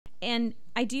And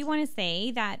I do want to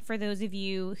say that for those of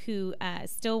you who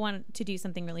still want to do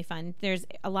something really fun, there's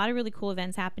a lot of really cool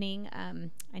events happening.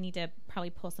 I need to probably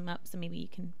pull some up, so maybe you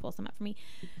can pull some up for me.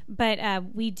 But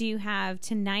we do have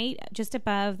tonight, just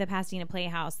above the Pasadena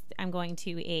Playhouse, I'm going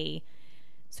to a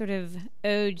sort of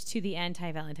ode to the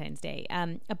anti-Valentine's Day.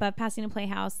 Above Pasadena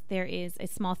Playhouse, there is a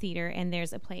small theater, and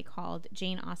there's a play called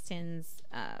Jane Austen's,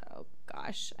 oh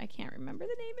gosh, I can't remember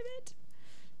the name of it.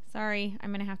 Sorry, I'm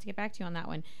going to have to get back to you on that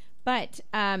one. But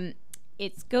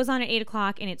it goes on at 8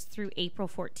 o'clock, and it's through April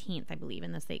 14th, I believe,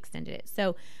 unless they extended it.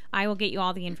 So I will get you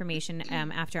all the information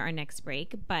after our next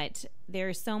break. But there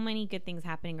are so many good things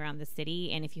happening around the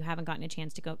city, and if you haven't gotten a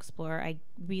chance to go explore, I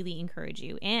really encourage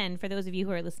you. And for those of you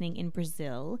who are listening in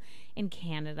Brazil, in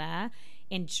Canada,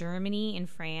 in Germany, in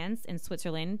France, in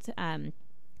Switzerland,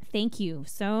 thank you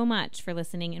so much for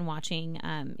listening and watching.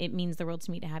 It means the world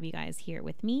to me to have you guys here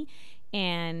with me.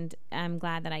 And I'm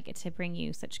glad that I get to bring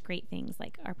you such great things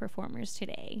like our performers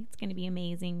today. It's going to be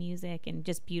amazing music and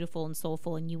just beautiful and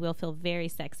soulful, and you will feel very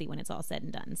sexy when it's all said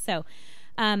and done. So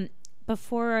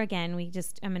before, again,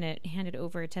 I'm going to hand it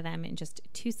over to them in just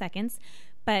 2 seconds.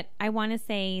 But I want to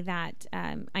say that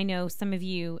I know some of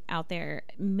you out there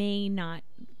may not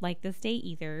like this day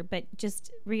either, but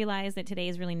just realize that today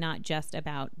is really not just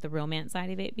about the romance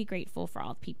side of it. Be grateful for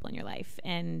all the people in your life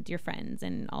and your friends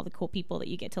and all the cool people that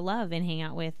you get to love and hang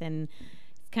out with, and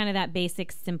it's kind of that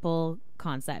basic, simple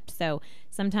concept. So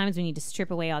sometimes we need to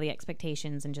strip away all the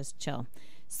expectations and just chill.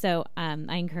 So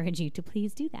I encourage you to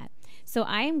please do that. So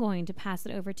I am going to pass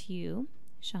it over to you,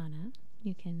 Shana.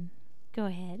 You can go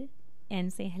ahead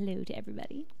and say hello to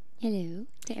everybody. Hello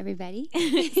to everybody.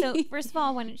 So first of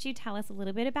all, why don't you tell us a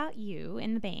little bit about you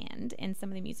and the band and some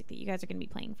of the music that you guys are going to be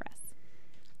playing for us?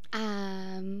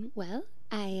 Well,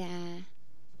 I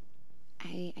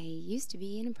used to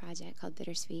be in a project called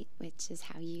Bittersweet, which is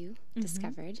how you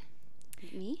discovered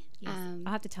me. Yes.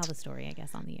 I'll have to tell the story, I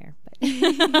guess, on the air.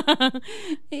 But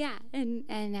yeah,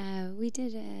 and we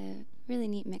did a really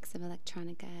neat mix of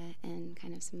electronica and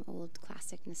kind of some old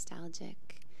classic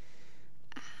nostalgic.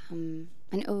 An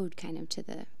ode kind of to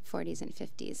the 40s and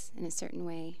 50s in a certain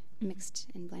way, mixed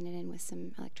and blended in with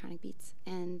some electronic beats.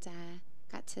 And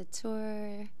got to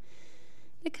tour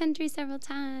the country several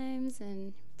times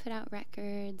and put out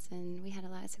records, and we had a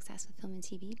lot of success with film and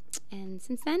TV. And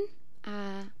since then,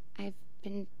 I've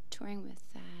been touring with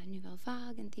Nouvelle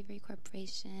Vague and Thievery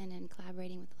Corporation and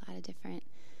collaborating with a lot of different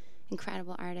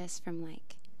incredible artists, from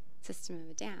like System of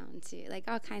a Down to like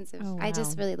all kinds of... Oh, wow. I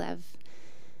just really love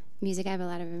music. I have a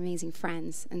lot of amazing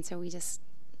friends, and so we just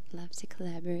love to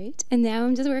collaborate. And now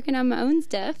I'm just working on my own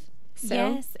stuff. So.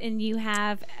 Yes, and you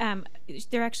have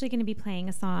they're actually going to be playing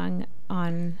a song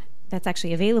on that's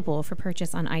actually available for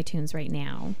purchase on iTunes right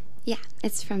now. Yeah,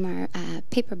 it's from our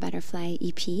Paper Butterfly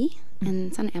EP,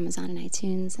 and it's on Amazon and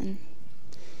iTunes and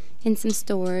in some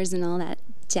stores and all that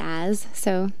jazz.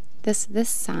 So this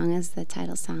song is the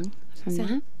title song from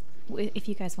that. If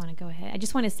you guys want to go ahead, I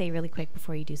just want to say really quick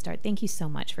before you do start, thank you so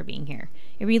much for being here.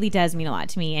 It really does mean a lot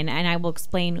to me, and I will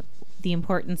explain the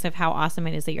importance of how awesome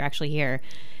it is that you're actually here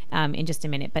in just a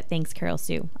minute. But thanks, Carol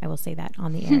Sue. I will say that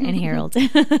on the air, and Harold.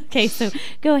 Okay, so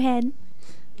go ahead.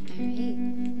 All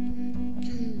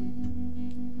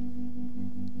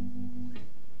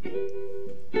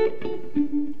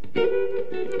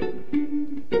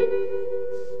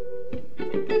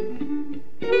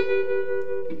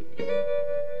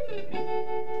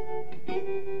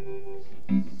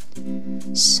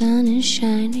Sun is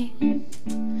shining,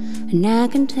 and I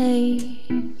can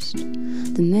taste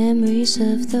the memories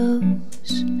of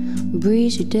those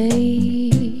breezy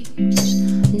days.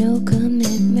 No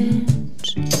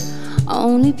commitment,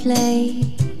 only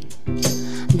play,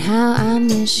 and how I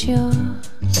miss your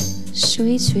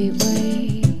sweet, sweet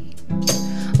way.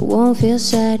 I won't feel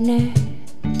sadness,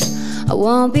 I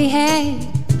won't behave,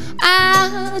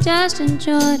 I'll just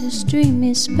enjoy this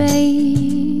dreamy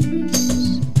space.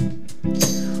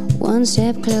 One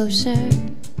step closer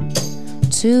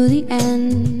to the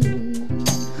end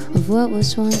of what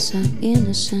was once our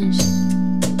innocence.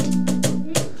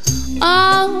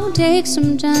 Oh, take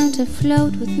some time to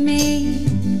float with me.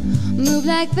 Move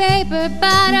like paper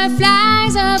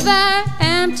butterflies over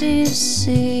empty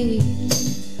sea.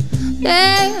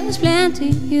 There's plenty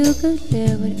you could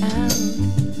live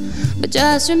without, but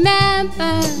just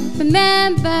remember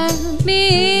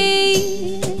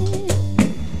me.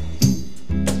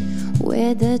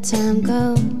 Where'd the time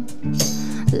go?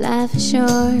 Life is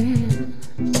short.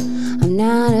 I'm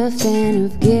not a fan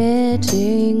of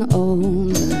getting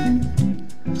older.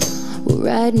 We'll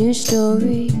write new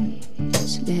stories,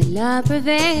 let love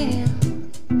prevail,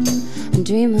 and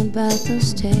dream about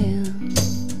those tales.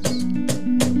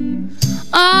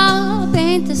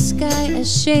 paint the sky a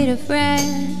shade of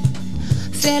red.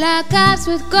 Fill our cups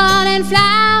with golden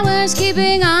flowers,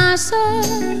 keeping our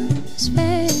souls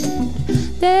fed.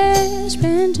 There's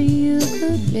plenty you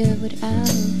could live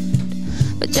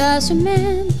without, but just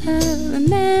remember,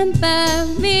 remember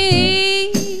me.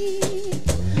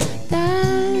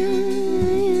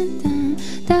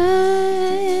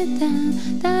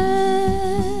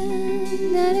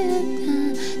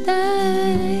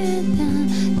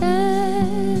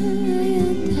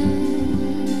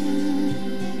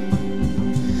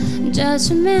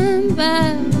 Just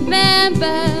remember,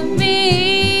 remember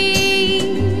me.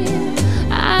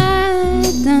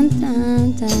 Dun,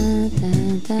 dun, dun,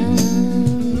 dun, dun.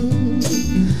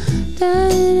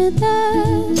 Dun,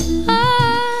 dun,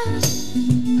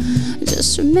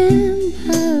 just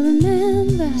remember,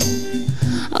 remember.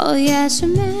 Oh yes,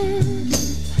 remember,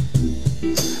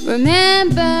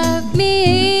 remember me.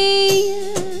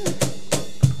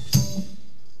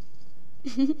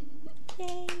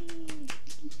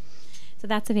 So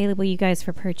that's available, you guys,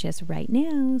 for purchase right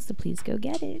now. So please go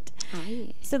get it.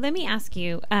 Hi. So let me ask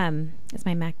you, is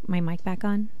my mic back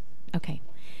on? Okay.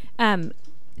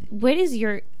 What is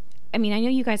your, I mean, I know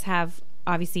you guys have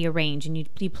obviously a range, and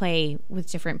you play with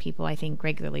different people, I think,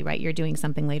 regularly, right? You're doing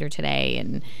something later today,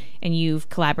 and you've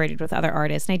collaborated with other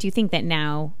artists. And I do think that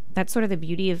now, that's sort of the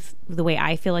beauty of the way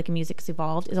I feel like music's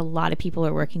evolved, is a lot of people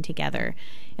are working together.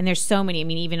 And there's so many, I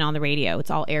mean, even on the radio, it's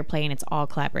all airplay and it's all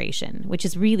collaboration, which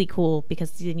is really cool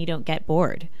because then you don't get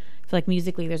bored. I feel like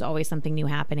musically there's always something new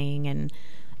happening.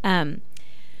 And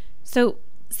so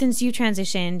since you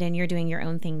transitioned and you're doing your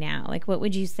own thing now, like what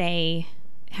would you say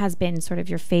has been sort of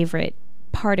your favorite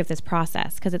part of this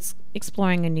process? Because it's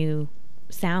exploring a new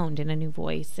sound and a new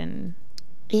voice. And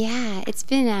yeah, it's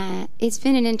been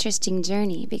an interesting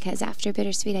journey, because after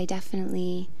Bittersweet I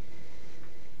definitely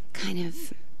kind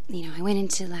of, you know, I went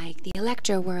into like the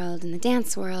electro world and the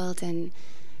dance world, and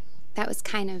that was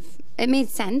kind of, it made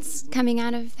sense coming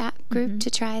out of that group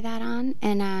to try that on.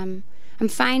 And I'm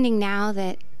finding now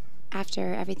that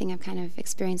after everything I've kind of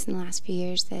experienced in the last few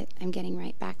years, that I'm getting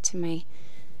right back to my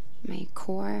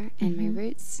core and my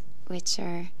roots, which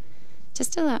are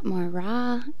just a lot more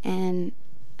raw and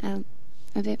a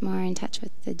bit more in touch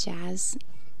with the jazz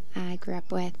I grew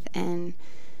up with. And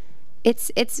it's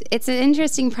an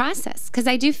interesting process, because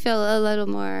I do feel a little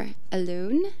more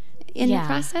alone in the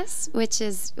process, which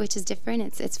is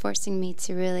different. It's forcing me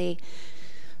to really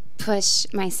push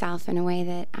myself in a way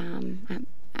that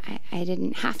I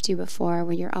didn't have to before,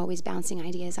 when you're always bouncing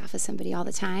ideas off of somebody all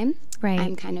the time. Right.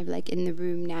 I'm kind of like in the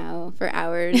room now for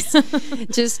hours,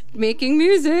 just making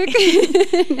music.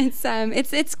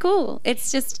 It's cool.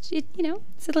 It's just, you know,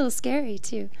 it's a little scary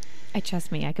too.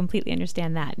 Trust me, I completely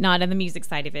understand that. Not on the music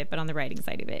side of it, but on the writing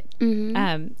side of it.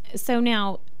 So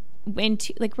now,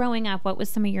 like growing up, what was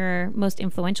some of your most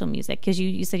influential music? Because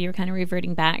you said you were kind of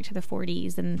reverting back to the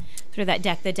 40s and sort of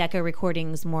that the Decca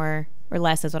recordings, more or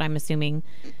less, is what I'm assuming.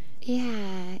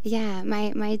 Yeah.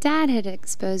 My dad had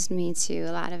exposed me to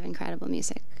a lot of incredible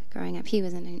music growing up. He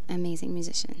was an amazing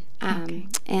musician.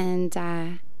 And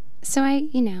so I,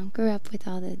 you know, grew up with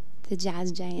all the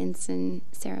jazz giants, and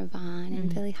Sarah Vaughan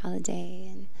and Billie Holiday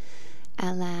and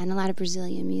Ella, and a lot of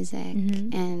Brazilian music.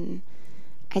 And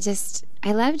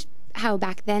I loved how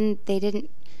back then they didn't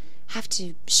have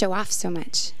to show off so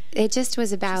much. It just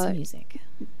was about just music,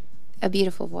 a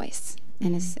beautiful voice,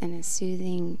 and a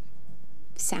soothing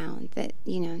sound that,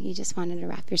 you know, you just wanted to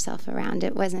wrap yourself around.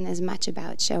 It wasn't as much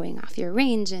about showing off your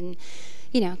range, and,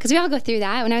 you know, because we all go through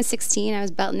that. When I was 16, I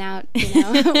was belting out, you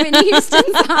know, Whitney Houston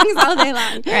songs all day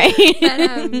long.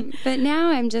 Right. But now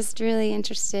I'm just really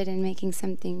interested in making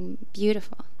something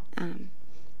beautiful.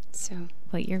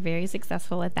 Well, you're very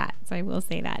successful at that, so I will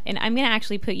say that. And I'm going to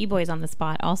actually put you boys on the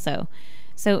spot also.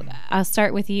 So I'll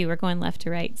start with you. We're going left to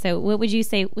right. So what would you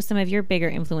say some of your bigger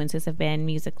influences have been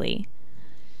musically?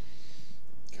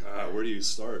 Where do you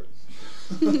start?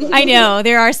 I know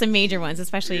there are some major ones,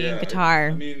 especially in guitar.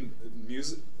 I mean,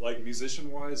 music, like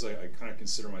musician-wise, I kind of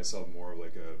consider myself more of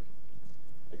like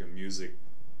a music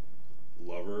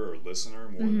lover or listener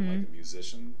more than like a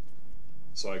musician.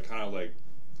 So I kind of like,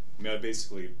 I mean, I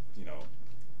basically, you know,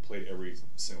 played every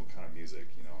single kind of music.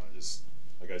 You know, I just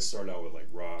like I started out with like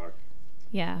rock,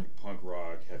 like punk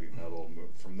rock, heavy metal.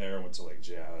 From there, I went to like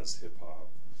jazz, hip hop,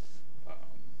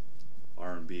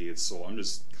 R&B. So I'm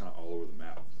just kind of all over the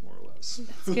map, more or less.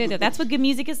 That's good. That's what good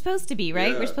music is supposed to be,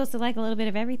 right? Yeah. We're supposed to like a little bit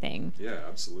of everything. Yeah,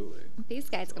 absolutely. These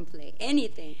guys can play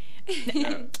anything.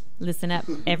 Listen up,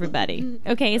 everybody.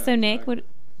 Okay, so Nick, what?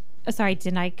 Oh, sorry,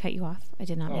 did I cut you off? I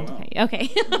did not mean to cut you. Okay.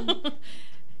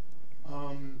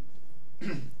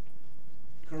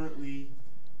 Currently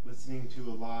listening to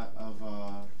a lot of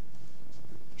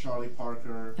Charlie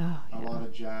Parker, a lot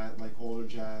of jazz, like older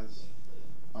jazz,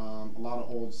 a lot of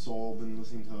old soul. Been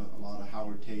listening to a lot of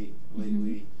Howard Tate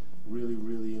lately. Really,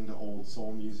 really into old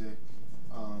soul music.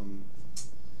 And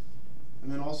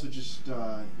then also just,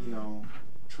 you know,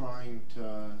 trying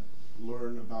to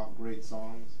learn about great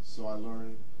songs. So I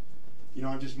learned, you know,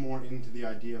 I'm just more into the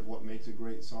idea of what makes a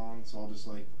great song. So I'll just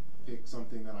like pick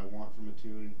something that I want from a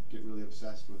tune and get really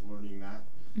obsessed with learning that.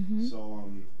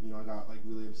 So, you know, I got like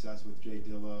really obsessed with Jay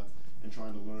Dilla and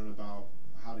trying to learn about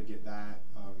how to get that.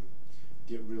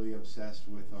 Get really obsessed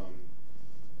with,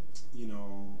 you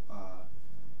know,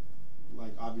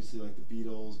 like obviously like the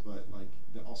Beatles, but like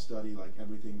I'll study like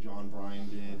everything John Bryan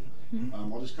did.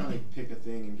 I'll just kind of pick a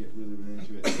thing and get really, really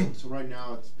into it. So right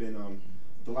now it's been,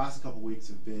 the last couple weeks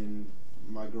have been,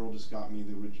 my girl just got me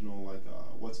the original like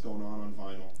What's Going On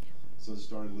vinyl. So I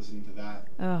started listening to that.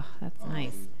 Oh, that's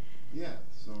nice. Yeah,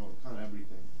 so kind of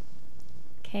everything.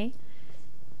 Okay.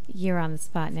 You're on the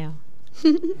spot now.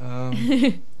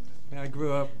 I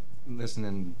grew up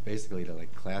listening basically to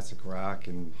like classic rock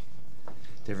and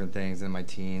different things. In my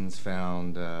teens,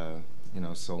 found you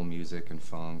know, soul music and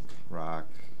funk, rock,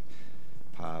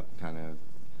 pop. Kind of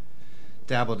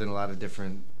dabbled in a lot of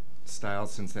different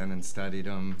styles since then and studied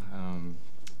them.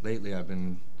 Lately, I've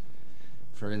been,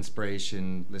 for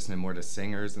inspiration, listening more to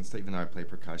singers and stuff. Even though I play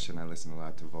percussion, I listen a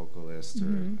lot to vocalists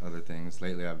or other things.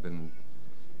 Lately, I've been,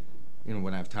 you know,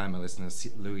 when I have time, I listen to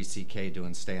Louis C.K.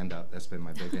 doing stand-up. That's been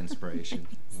my big inspiration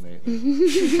lately.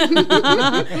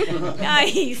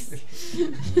 Nice.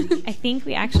 I think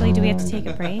we actually, do we have to take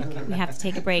a break? We have to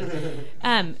take a break.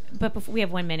 But before, we have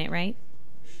 1 minute, right?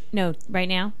 No, right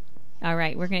now? All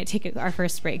right, we're going to take our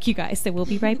first break, you guys, so we'll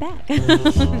be right back.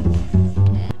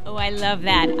 Oh, I love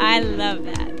that. I love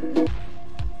that.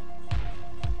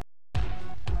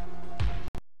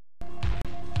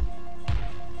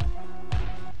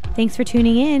 Thanks for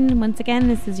tuning in. Once again,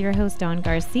 this is your host, Dawn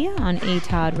Garcia, on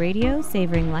ATOD Radio,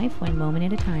 savoring life one moment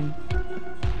at a time.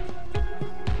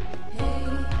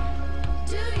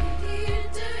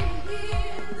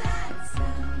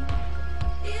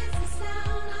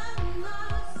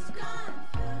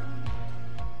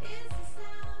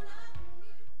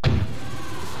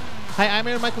 Hi, I'm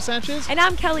Aaron Michael Sanchez. And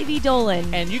I'm Kelly V.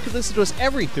 Dolan. And you can listen to us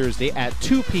every Thursday at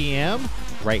 2 p.m.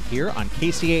 right here on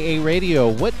KCAA Radio.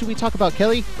 What do we talk about,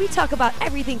 Kelly? We talk about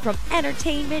everything from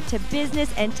entertainment to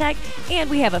business and tech,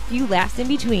 and we have a few laughs in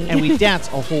between. And we dance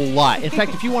a whole lot. In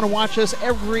fact, if you want to watch us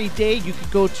every day, you can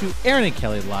go to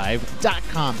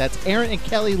AaronandKellyLive.com. That's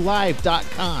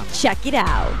AaronandKellyLive.com. Check it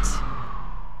out.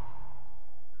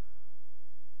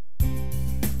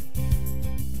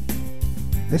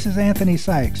 This is Anthony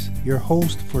Sykes, your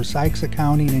host for Sykes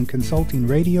Accounting and Consulting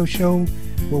radio show,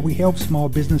 where we help small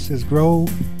businesses grow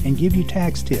and give you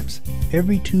tax tips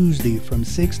every Tuesday from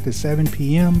 6 to 7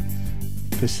 p.m.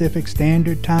 Pacific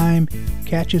Standard Time.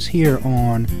 Catch us here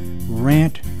on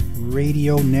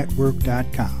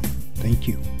rantradionetwork.com. Thank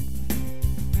you.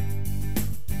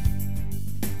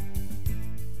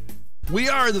 We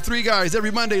are the Three Guys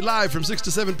every Monday live from 6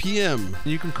 to 7 p.m.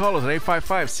 You can call us at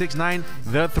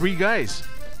 855-69-THE-3-GUYS.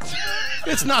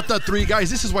 It's not the Three Guys.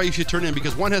 This is why you should turn in,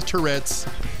 because one has Tourette's,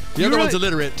 the other one's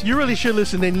illiterate. You really should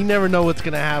listen in. You never know what's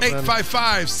going to happen.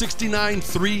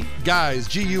 855-69-3-GUYS,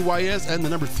 G-U-Y-S, and the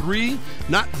number 3,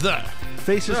 not the.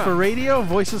 Faces for radio,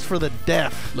 voices for the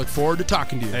deaf. Look forward to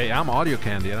talking to you. Hey, I'm audio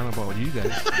candy. I don't know about you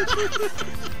guys.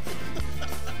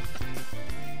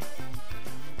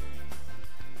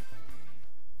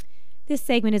 This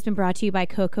segment has been brought to you by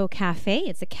Coco Cafe.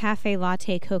 It's a cafe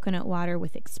latte coconut water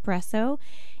with espresso.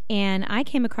 And I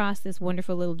came across this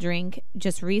wonderful little drink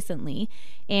just recently,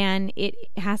 and it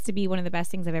has to be one of the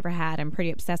best things I've ever had. I'm pretty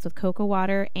obsessed with cocoa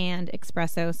water and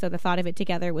espresso, so the thought of it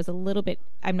together was a little bit,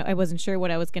 I wasn't sure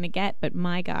what I was going to get, but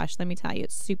my gosh, let me tell you,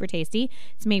 it's super tasty.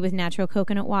 It's made with natural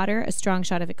coconut water, a strong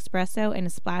shot of espresso, and a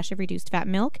splash of reduced fat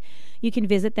milk. You can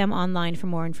visit them online for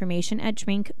more information at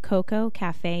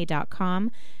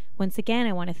drinkcococafe.com. Once again,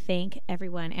 I want to thank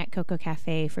everyone at Coco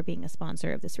Cafe for being a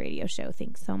sponsor of this radio show.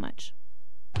 Thanks so much.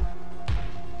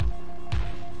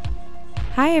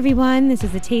 Hi everyone, this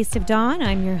is A Taste of Dawn.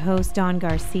 I'm your host, Dawn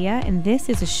Garcia, and this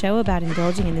is a show about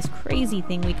indulging in this crazy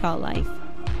thing we call life.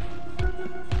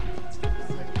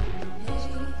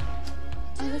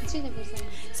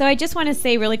 So I just want to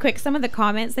say really quick, some of the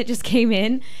comments that just came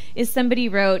in is somebody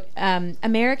wrote,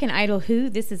 American Idol who?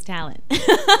 This is talent.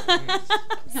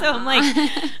 So I'm like,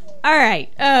 all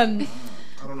right. I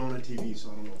don't own a TV, so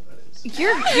I don't know what that is.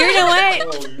 You know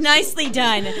what? Nicely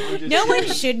done. No one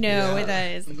should know what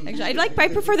that is. Actually, I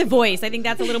prefer the voice. I think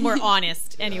that's a little more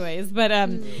honest anyways. But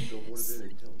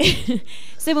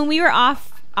So when we were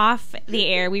off the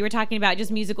air, we were talking about just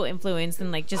musical influence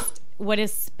and like just what a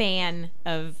span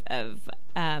of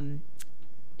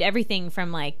everything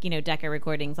from like, you know, Decca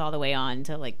recordings all the way on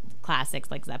to like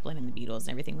classics like Zeppelin and the Beatles and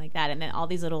everything like that. And then all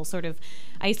these little sort of,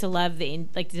 I used to love the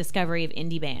discovery of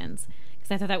indie bands,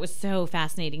 because I thought that was so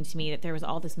fascinating to me, that there was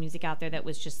all this music out there that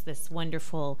was just this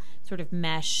wonderful sort of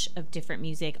mesh of different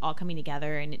music all coming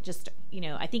together. And it just, you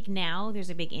know, I think now there's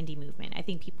a big indie movement. I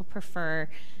think people prefer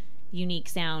unique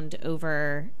sound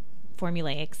over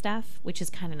formulaic stuff, which is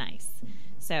kind of nice.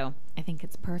 So I think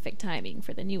it's perfect timing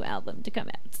for the new album to come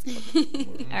out.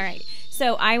 All right.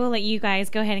 So I will let you guys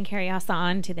go ahead and carry us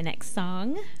on to the next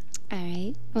song. All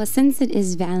right. Well, since it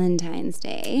is Valentine's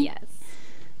Day, yes,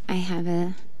 I have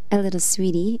a little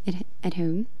sweetie at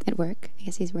home, at work. I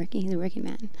guess he's working. He's a working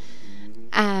man.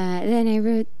 Then I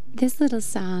wrote this little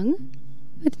song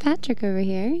with Patrick over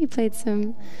here. He played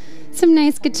some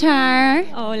nice guitar.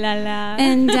 Oh la la.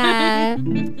 And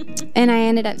I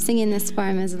ended up singing this for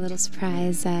him as a little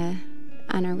surprise on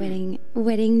our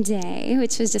wedding day,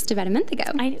 which was just about a month ago.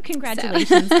 I know.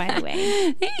 Congratulations, by the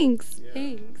way. Thanks.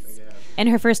 And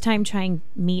her first time trying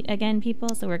meat again,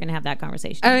 people. So we're gonna have that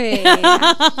conversation. Oh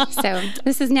yeah. So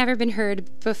this has never been heard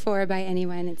before by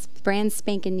anyone. It's brand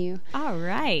spanking new. All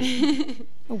right.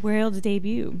 A world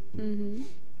debut. Mm-hmm.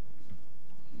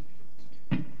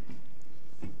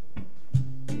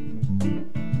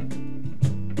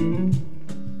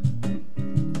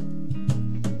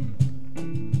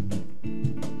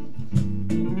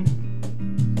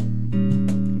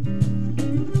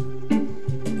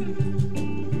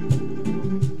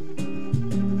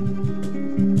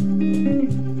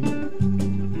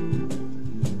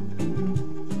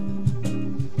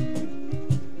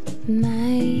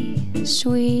 My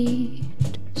sweet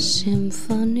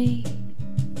symphony,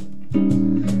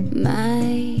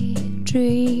 my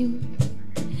dream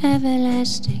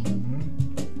everlasting,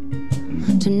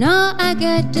 to know I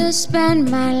get to spend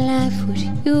my life with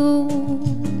you.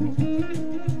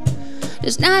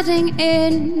 There's nothing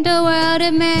in the world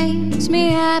that makes me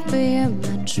happier,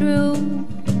 my true.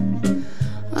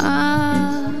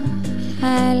 Oh,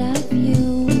 I love you.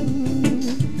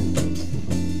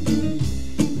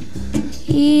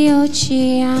 Io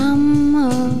ci amo.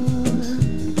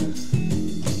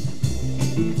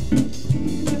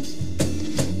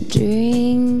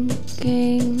 Drinking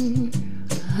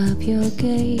up your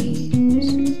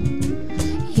gaze,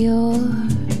 your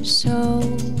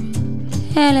soul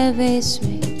elevates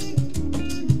me.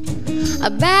 I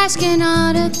bask in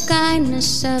all the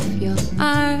kindness of your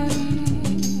art.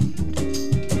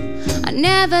 I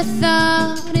never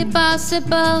thought it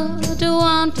possible to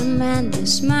want a man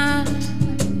this much.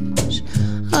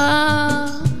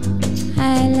 Oh,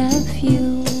 I love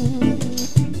you.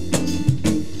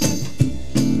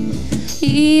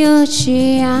 Io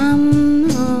ci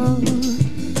amo.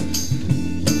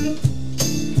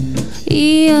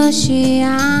 Io ci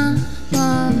amo.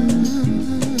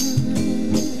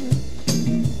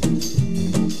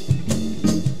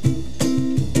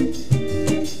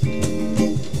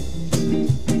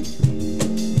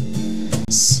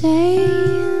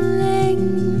 Sailing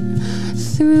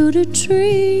through the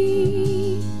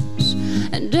trees,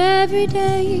 and every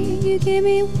day you give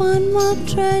me one more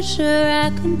treasure I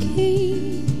can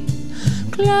keep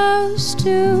close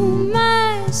to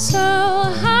my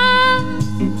soul.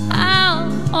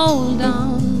 I'll hold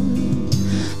on,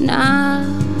 not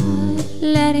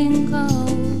letting go.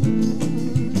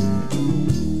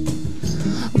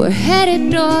 We're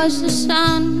headed towards the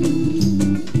sun.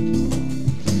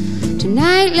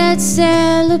 Tonight let's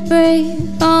celebrate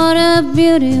all the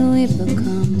beauty we've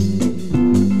become.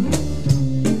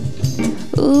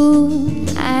 Ooh,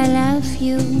 I love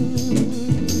you.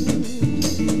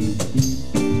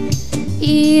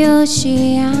 Io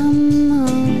ci amo.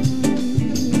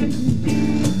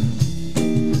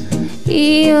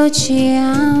 Io ci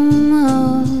amo.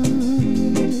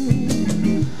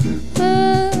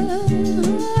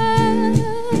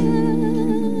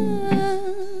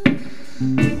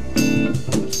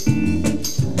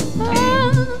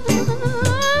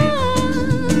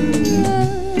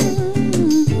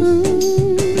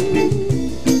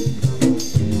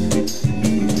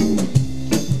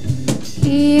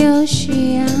 Io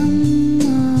ci amo.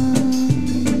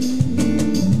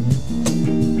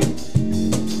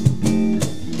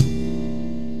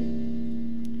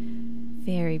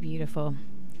 Very beautiful.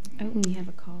 Oh, we have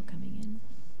a call coming in.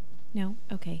 No?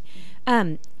 Okay.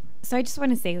 So I just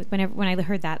want to say, when I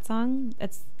heard that song,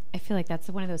 I feel like that's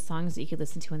one of those songs that you could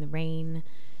listen to in the rain,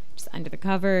 just under the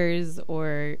covers,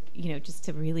 or, you know, just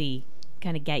to really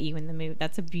kind of get you in the mood.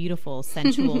 That's a beautiful,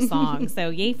 sensual song. So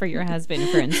yay for your husband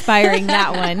for inspiring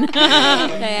that one.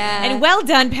 Yeah. And well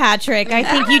done, Patrick. I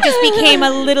think you just became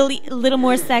a little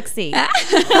more sexy.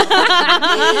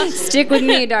 Stick with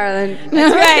me, darling.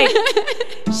 That's right.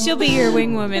 She'll be your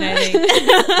wing woman, I think.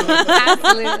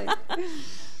 Absolutely.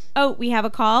 Oh, we have a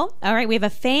call. All right, we have a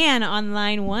fan on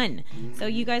line 1. So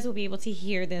you guys will be able to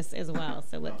hear this as well.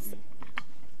 So let's...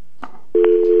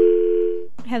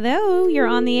 Hello, you're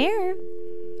on the air.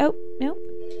 Oh, no.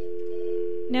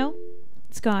 No,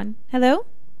 it's gone. Hello?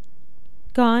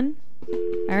 Gone.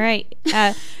 All right.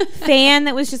 Fan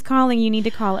that was just calling, you need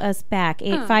to call us back.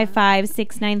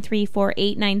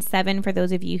 855-693-4897. For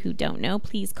those of you who don't know,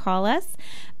 please call us.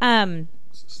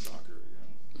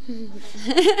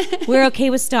 We're okay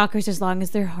with stalkers as long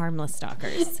as they're harmless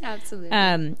stalkers. Absolutely.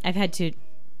 I've had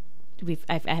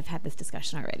this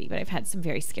discussion already, but I've had some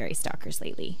very scary stalkers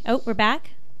lately. Oh, we're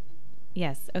back?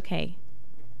 Yes, okay.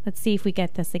 Let's see if we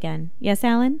get this again. Yes,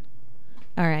 Alan?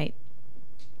 All right.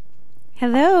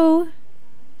 Hello?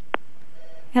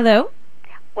 Hello?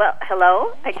 Well,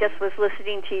 hello. I just was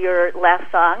listening to your last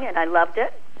song, and I loved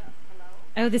it.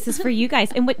 Oh, this is for you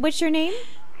guys. And what's your name?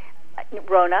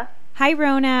 Rona. Hi,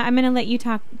 Rona. I'm going to let you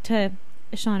talk to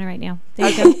Shana right now. There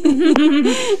you go.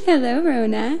 Hello,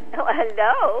 Rona. Oh,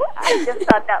 hello. I just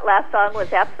thought that last song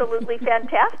was absolutely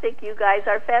fantastic. You guys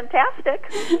are fantastic.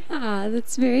 Ah,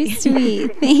 that's very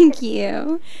sweet. Thank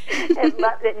you. And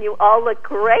you all look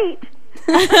great.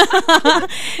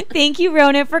 Thank you,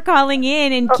 Rona, for calling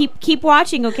in, and keep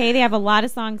watching. Okay, they have a lot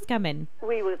of songs coming.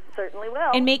 We certainly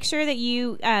will. And make sure that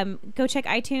you go check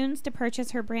iTunes to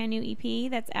purchase her brand new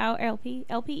EP that's out. LP,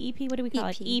 EP. What do we call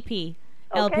it? EP.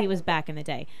 Okay. LP was back in the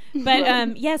day,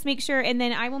 but yes, make sure, and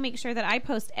then I will make sure that I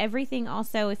post everything.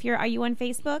 Also, are you on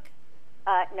Facebook?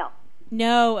 No.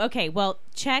 No. Okay. Well,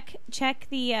 check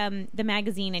the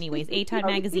magazine, anyways.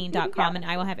 ATODmagazine.com, and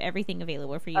I will have everything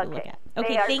available for you to look at.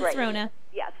 Okay. Thanks, great. Rona.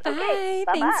 Yes. Bye. Okay.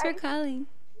 Thanks for calling.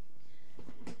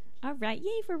 All right.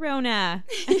 Yay for Rona.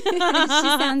 She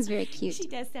sounds very cute. She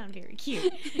does sound very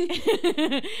cute.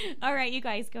 All right, you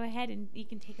guys, go ahead and you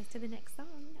can take us to the next song.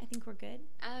 I think we're good.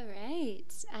 All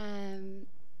right.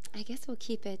 I guess we'll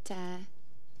keep it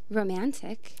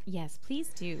romantic. Yes, please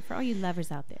do. For all you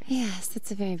lovers out there. Yes,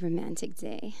 it's a very romantic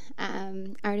day.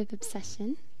 Art of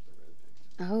Obsession.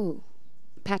 Oh,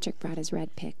 Patrick brought his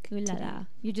red pick. Ooh la la.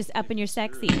 You're just up in your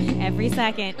sexy every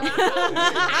second. I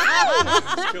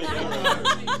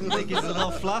think he's a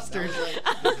little flustered.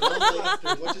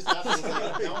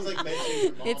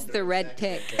 It's the red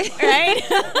pick. Right?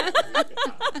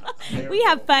 We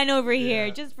have fun over here,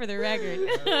 just for the record.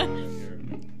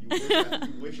 You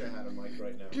wish I had a mic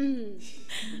right now.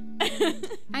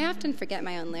 I often forget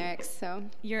my own lyrics, so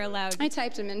you're allowed. I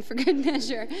typed them in for good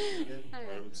measure. Art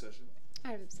of Obsession.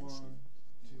 Art of Obsession.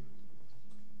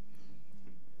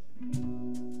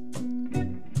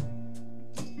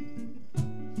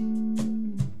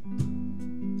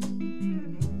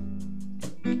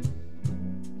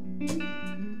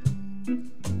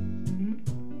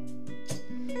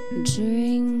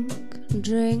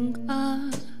 Drink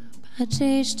up a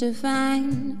taste of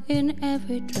wine in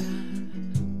every drop.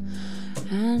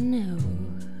 I know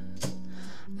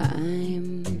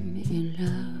I'm in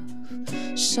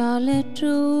love.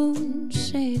 Solitude,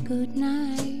 say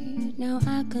goodnight. Now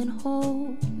I can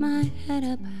hold my head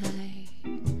up high.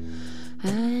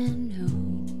 I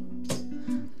know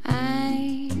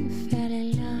I fell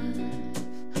in love.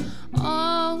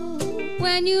 Oh,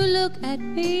 when you look at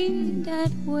me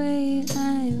that way,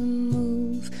 I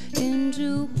move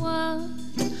into what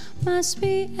must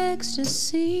be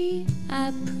ecstasy.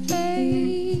 I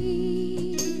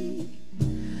pray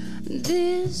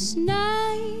this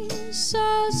night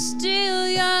so still,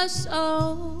 your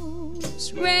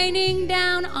soul's raining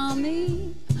down on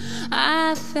me.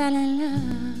 I fell in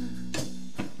love.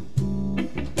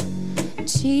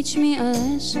 Teach me a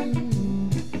lesson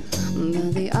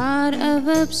about the art of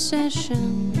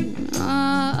obsession.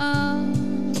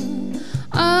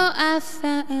 Oh, I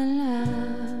fell in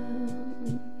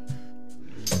love.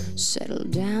 Settle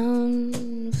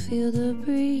down, feel the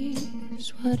breeze.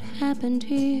 What happened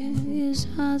here is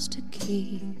ours to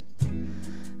keep.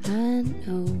 I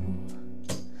know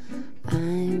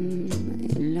I'm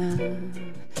in love.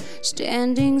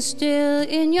 Standing still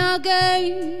in your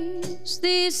gaze,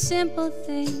 these simple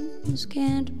things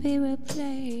can't be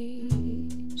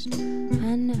replaced.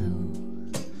 I know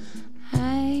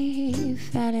I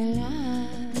fell in love.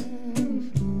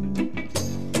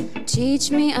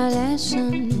 Teach me a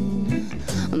lesson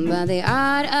about the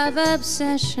art of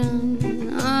obsession.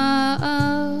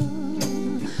 Oh,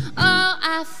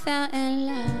 I fell in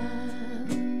love.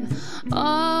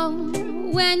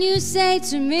 when you say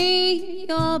to me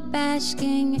you're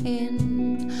basking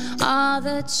in all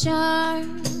the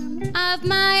charm of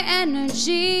my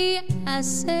energy. I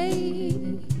say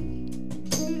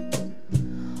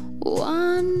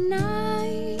one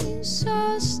night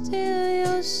so still,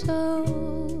 your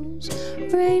soul's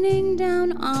raining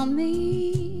down on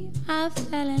me. I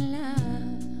fell in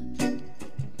love.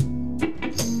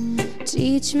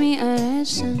 Teach me a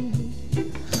lesson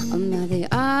about the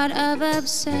art of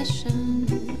obsession.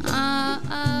 Oh,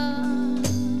 oh,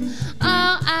 oh,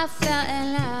 I fell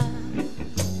in love.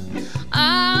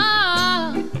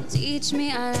 Oh, teach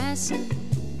me a lesson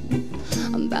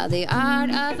about the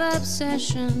art of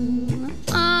obsession.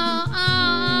 Oh,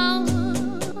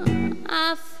 oh,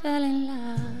 I fell in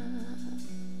love.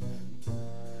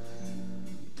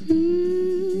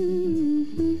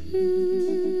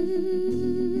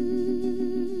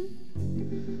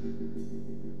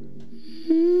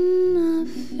 I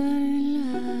fell in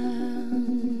love.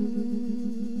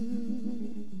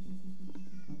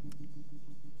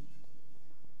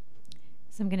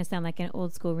 So I'm going to sound like an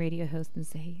old school radio host and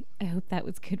say, I hope that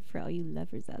was good for all you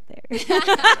lovers out there.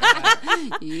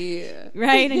 Yeah.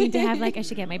 Right? I need to have I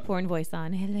should get my porn voice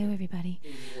on. Hello, everybody.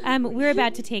 We're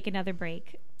about to take another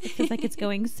break. It feels like it's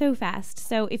going so fast.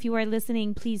 So if you are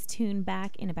listening, please tune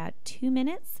back in about 2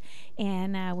 minutes,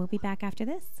 and we'll be back after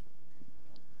this.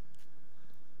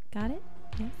 Got it?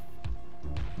 Yes.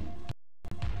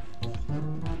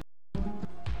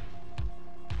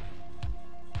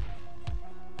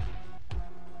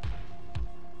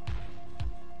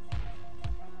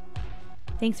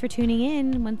 Thanks for tuning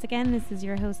in. Once again, this is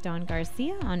your host, Dawn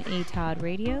Garcia, on ATOD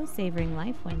Radio, savoring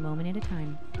life one moment at a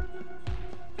time.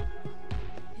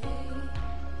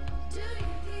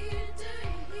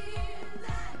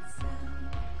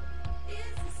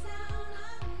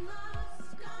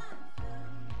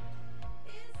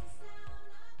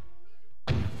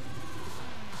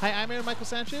 Hi, I'm Aaron Michael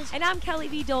Sanchez. And I'm Kelly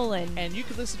V. Dolan. And you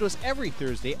can listen to us every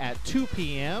Thursday at 2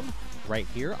 p.m. right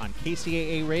here on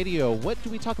KCAA Radio. What do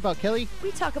we talk about, Kelly?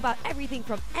 We talk about everything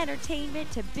from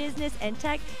entertainment to business and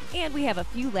tech, and we have a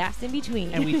few laughs in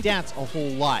between. And we dance a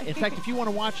whole lot. In fact, if you want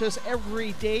to watch us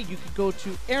every day, you can go to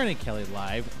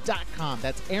AaronandKellyLive.com.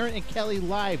 That's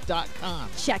AaronandKellyLive.com.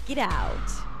 Check it out.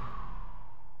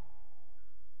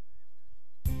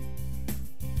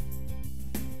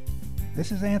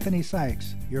 This is Anthony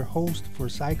Sykes, your host for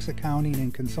Sykes Accounting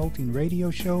and Consulting radio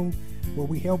show, where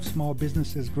we help small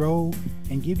businesses grow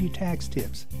and give you tax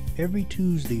tips every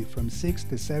Tuesday from 6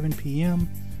 to 7 p.m.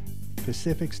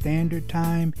 Pacific Standard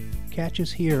Time. Catch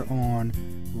us here on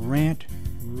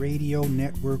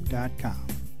rantradionetwork.com.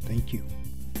 Thank you.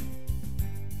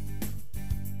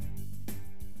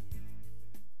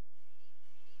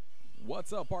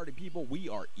 What's up, party people? We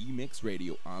are E-Mix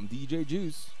Radio. I'm DJ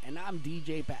Juice. And I'm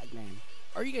DJ Pac-Man.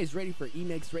 Are you guys ready for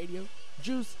E-Mix Radio?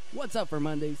 Juice, what's up for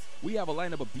Mondays? We have a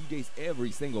lineup of DJs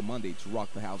every single Monday to rock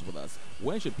the house with us.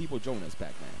 When should people join us,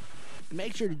 Pac-Man?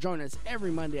 Make sure to join us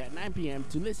every Monday at 9 p.m.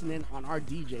 to listen in on our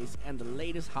DJs and the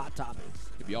latest hot topics.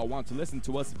 If y'all want to listen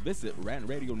to us, visit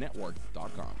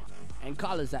rantradionetwork.com. And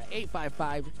call us at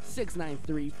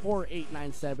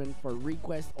 855-693-4897 for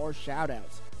requests or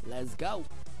shout-outs. Let's go!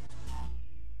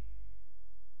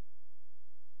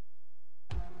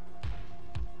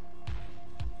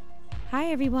 Hi,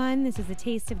 everyone. This is A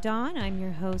Taste of Dawn. I'm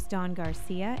your host, Dawn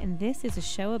Garcia, and this is a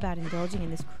show about indulging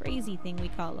in this crazy thing we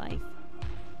call life.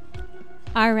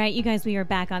 All right, you guys, we are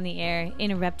back on the air,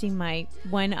 interrupting my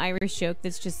one Irish joke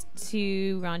that's just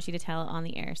too raunchy to tell on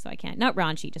the air, so I can't. Not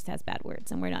raunchy, just has bad words,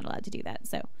 and we're not allowed to do that.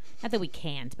 So, not that we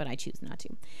can't, but I choose not to.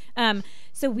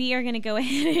 So we are going to go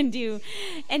ahead and do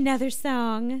another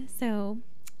song. So,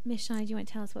 Miss Shana, do you want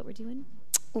to tell us what we're doing?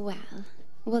 Well,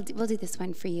 we'll do this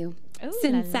one for you. Oh,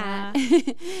 since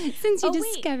since you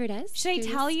discovered us. Should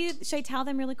I tell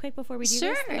them really quick before we do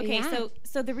this? Okay, yeah.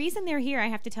 So the reason they're here, I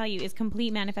have to tell you, is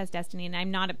complete manifest destiny, and I'm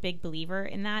not a big believer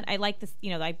in that. I like this,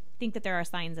 I think that there are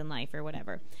signs in life or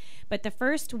whatever. But the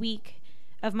first week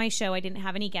of my show, I didn't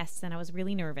have any guests, and I was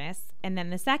really nervous. And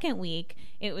then the second week,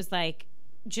 it was like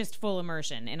just full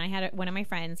immersion. And I had one of my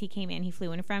friends, he came in, he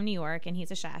flew in from New York, and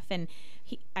he's a chef, and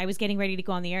I was getting ready to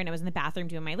go on the air, and I was in the bathroom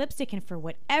doing my lipstick, and for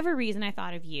whatever reason I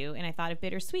thought of you, and I thought of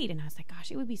Bittersweet, and I was like, gosh,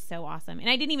 it would be so awesome. And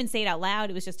I didn't even say it out loud,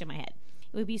 it was just in my head.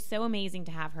 It would be so amazing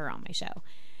to have her on my show.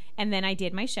 And then I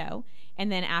did my show,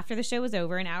 and then after the show was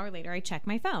over, an hour later, I checked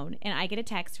my phone, and I get a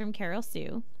text from Carol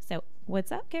Sue. So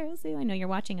what's up, Carol Sue? I know you're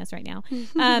watching us right now.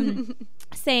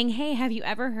 Saying, hey, have you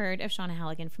ever heard of Shana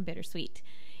Halligan from Bittersweet?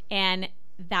 And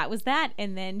that was that.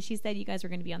 And then she said you guys were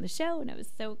going to be on the show, and I was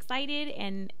so excited.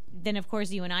 And then, of course,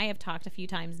 you and I have talked a few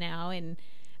times now, and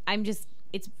I'm just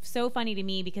it's so funny to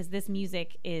me because this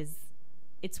music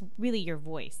it's really your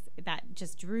voice that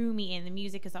just drew me in. The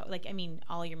music is like, I mean,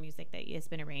 all your music that has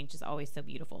been arranged is always so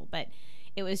beautiful, but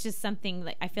it was just something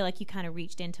like I feel like you kind of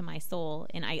reached into my soul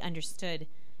and I understood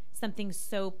something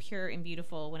so pure and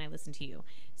beautiful when I listened to you.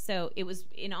 So it was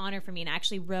an honor for me, and I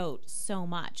actually wrote so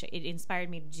much. It inspired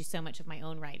me to do so much of my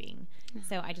own writing.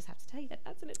 So I just have to tell you that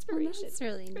that's an inspiration. Oh, that's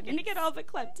really nice. We're gonna get all but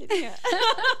clapped in here.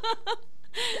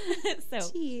 So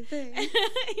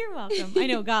you're welcome. I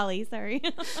know, golly, sorry.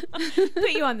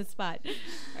 Put you on the spot.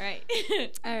 All right.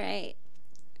 All right.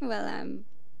 Well,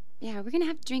 yeah, we're gonna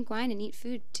have to drink wine and eat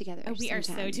food together. We sometime. are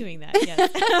so doing that.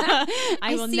 Yes.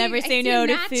 I will never say no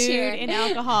to food and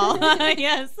alcohol.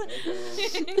 Yes.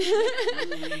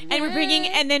 And we're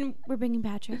bringing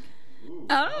Patrick.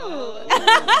 Oh,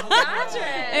 Patrick!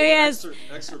 Yes,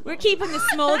 we're keeping the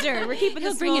smolder. We're keeping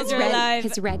the smolder alive.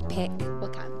 His red pick will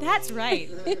come. That's right.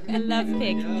 I love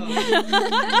pig.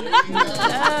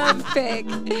 Love pick.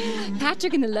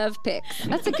 Patrick and the Love Picks.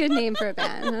 That's a good name for a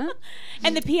band, huh?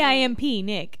 And the PIMP,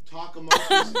 Nick. Talk amongst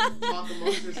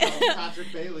yourselves,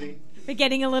 Patrick Bailey. We're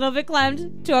getting a little bit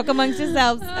clammed. Talk amongst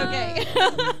yourselves. Okay.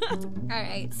 All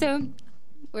right. So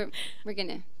we're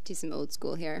gonna do some old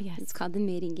school here. Yes. It's called the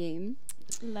mating game.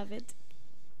 Love it.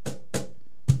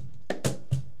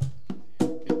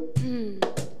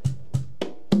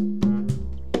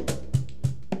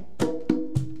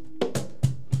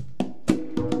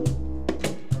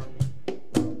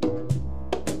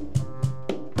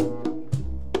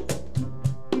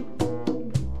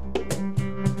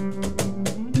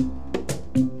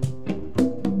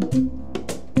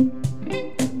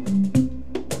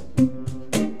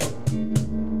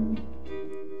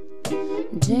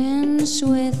 Dance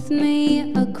with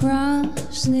me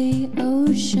across the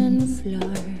ocean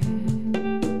floor.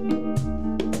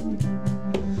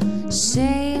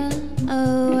 Sail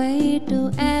away to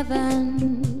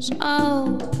heaven's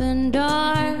open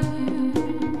door.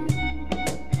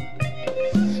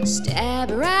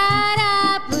 Step right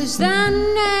up who's the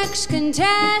next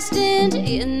contestant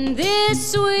in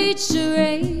this sweet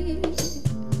charade.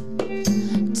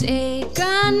 Take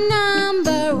a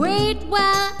number, wait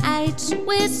while I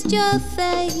twist your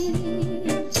face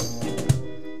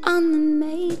on the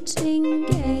mating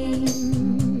game.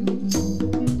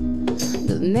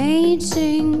 The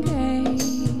mating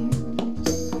game.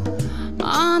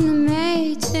 On the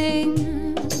mating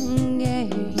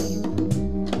game.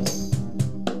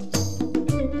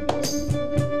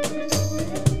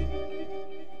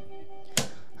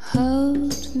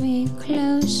 Hold me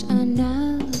close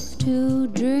enough to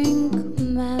drink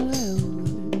my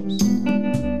rose.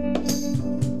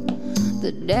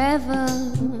 The devil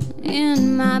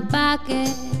in my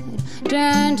pocket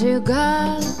turned to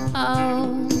gold.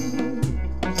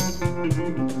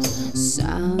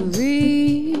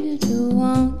 Sorry to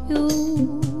want you,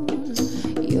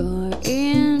 you're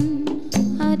in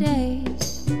a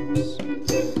daze.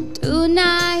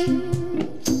 Tonight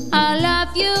I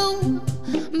love you,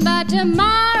 but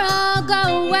tomorrow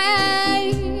go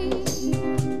away.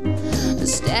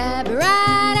 Step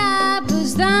right up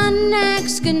who's the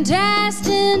next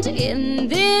contestant in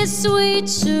this sweet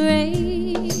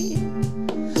charade.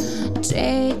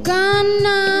 Take a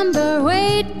number,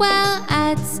 wait while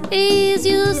I tease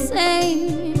you,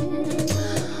 say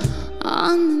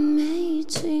on the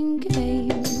mating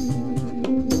game.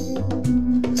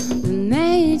 The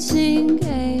mating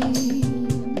game.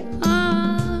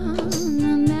 On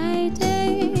the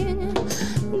mating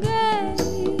game.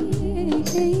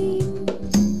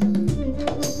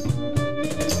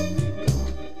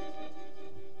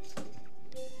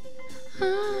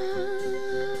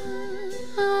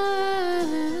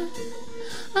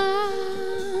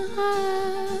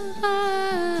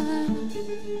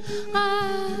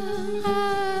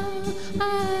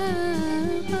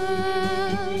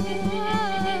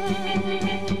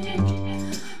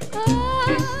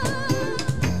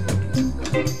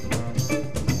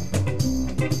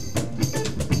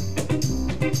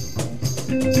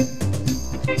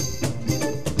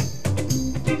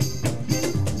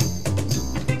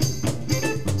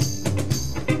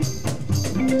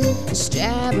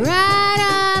 Step right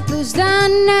up as the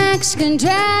next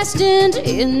contestant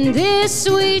in this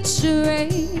sweet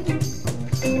charade.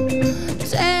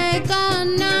 Take a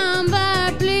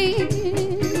number, please,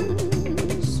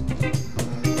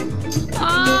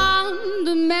 on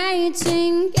the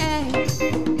mating game.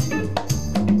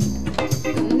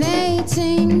 The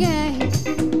mating game.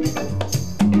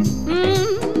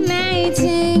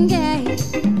 Mating game.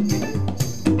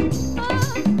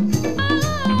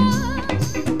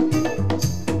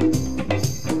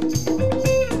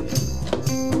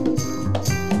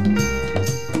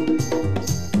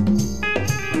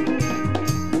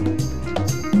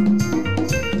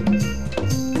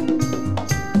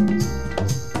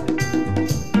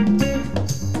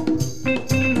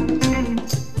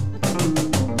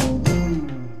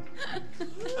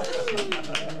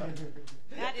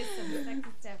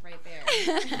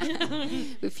 there.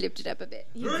 We flipped it up a bit.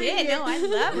 You did. No, I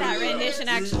love that rendition.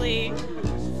 Actually,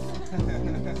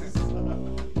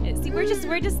 see,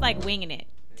 we're just like winging it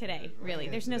today. Really,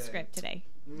 there's no script today.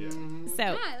 So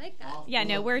I like that. yeah,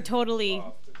 no, we're totally.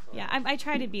 Yeah, I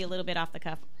try to be a little bit off the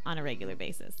cuff on a regular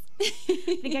basis.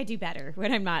 I think I do better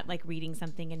when I'm not like reading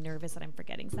something and nervous that I'm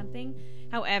forgetting something.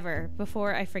 However,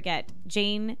 before I forget,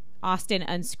 Jane Austen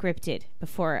Unscripted,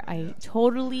 before I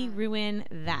totally ruin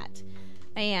that.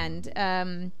 And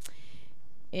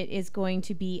it is going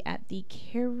to be at the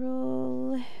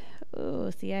Carol.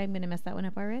 Oh, see, I'm going to mess that one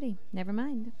up already. Never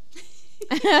mind.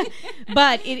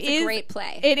 But it's a great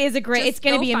play. It is a great. Just it's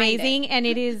going to be amazing, it. And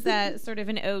it is sort of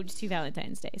an ode to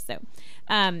Valentine's Day. So,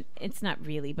 it's not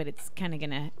really, but it's kind of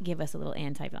going to give us a little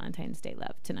anti-Valentine's Day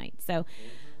love tonight. So,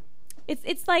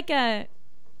 it's like a,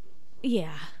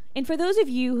 yeah. And for those of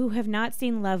you who have not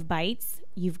seen Love Bites,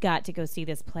 you've got to go see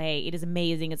this play. It is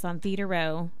amazing. It's on Theater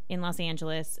Row in Los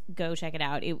Angeles. Go check it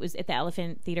out. It was at the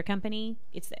Elephant Theater Company.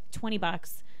 It's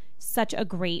 $20. Such a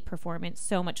great performance,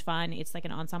 so much fun. It's like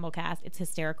an ensemble cast. It's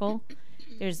hysterical.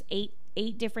 There's eight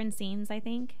different scenes, I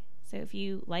think. So if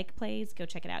you like plays, go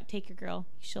check it out. Take your girl.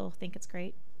 She'll think it's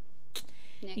great.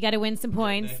 Nick. You got to win some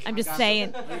points. I'm just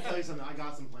saying. Let me tell you something. I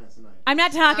got some plans tonight. I'm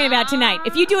not talking about tonight.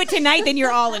 If you do it tonight, then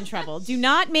you're all in trouble. Do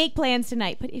not make plans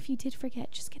tonight. But if you did forget,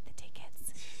 just get the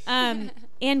tickets. And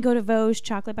go to Vosges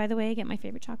Chocolate, by the way. Get my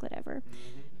favorite chocolate ever.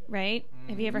 Right?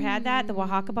 Have you ever had that? The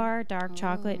Oaxaca bar, dark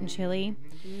chocolate and chili.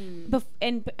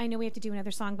 And I know we have to do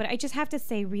another song, but I just have to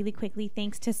say really quickly,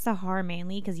 thanks to Sahar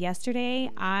mainly, because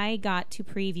yesterday I got to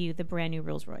preview the brand new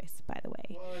Rolls Royce, by the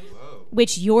way.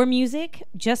 Which your music,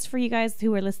 just for you guys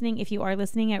who are listening, if you are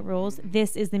listening at Rolls,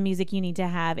 this is the music you need to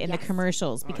have in the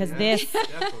commercials, because this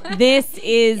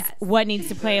is what needs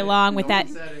to play along with that.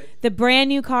 The brand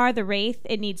new car, the Wraith,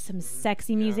 it needs some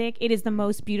sexy music. It is the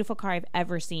most beautiful car I've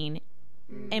ever seen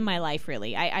in my life,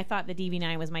 really. I thought the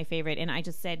DV9 was my favorite, and I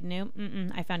just said, no,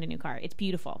 I found a new car. It's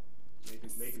beautiful.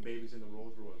 Making babies in the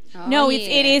Rolls Royce. No, it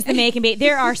is the making baby.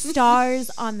 There are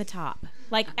stars on the top.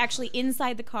 Like, actually,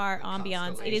 inside the car,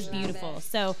 ambiance. It is beautiful.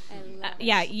 So,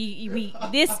 yeah,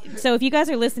 so if you guys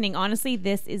are listening, honestly,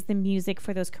 this is the music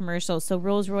for those commercials. So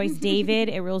Rolls Royce, David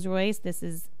at Rolls Royce, this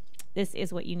is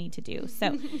what you need to do.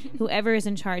 So whoever is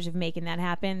in charge of making that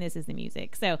happen, this is the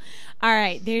music. So, all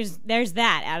right, there's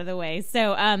that out of the way.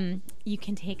 So you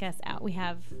can take us out.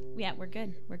 We're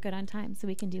good. We're good on time. So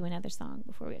we can do another song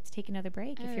before we have to take another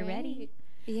break. If you're ready.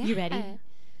 Yeah. You ready?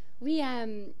 We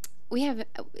have,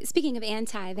 speaking of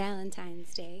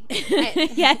anti-Valentine's Day,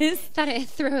 yes. Thought I'd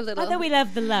throw a little. Although we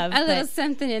love the love. A little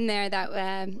something in there that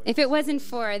if it wasn't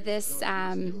for this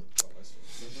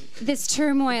this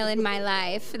turmoil in my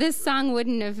life, this song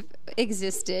wouldn't have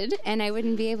existed, and I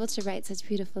wouldn't be able to write such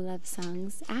beautiful love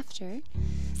songs after.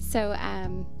 So,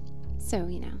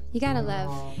 you gotta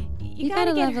love. You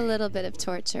gotta love a little bit of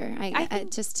torture,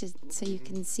 so you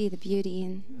can see the beauty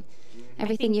and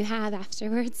everything you have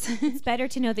afterwards. It's better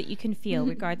to know that you can feel,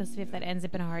 regardless of if that ends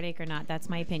up in a heartache or not. That's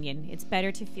my opinion. It's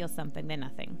better to feel something than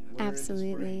nothing.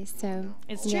 Absolutely. So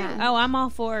it's true. Yeah. Oh, I'm all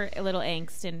for a little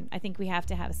angst, and I think we have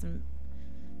to have some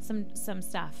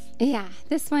stuff. Yeah,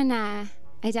 this one I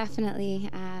definitely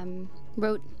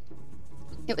wrote.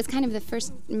 It was kind of the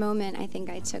first moment I think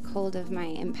I took hold of my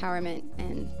empowerment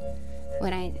and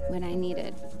when I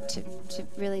needed to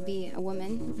really be a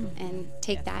woman and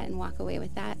take that and walk away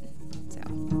with that. So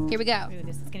here we go. Ooh,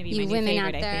 this is gonna be you my women new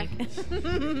favorite, out there. I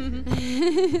think.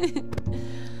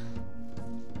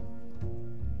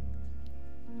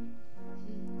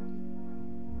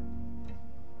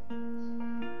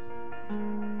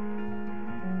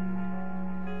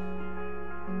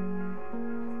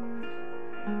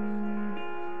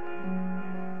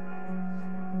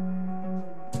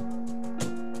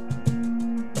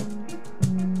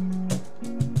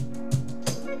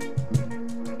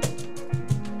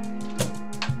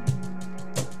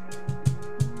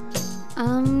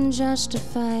 I'm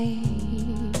justified,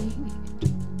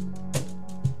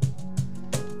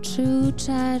 too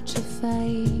tired to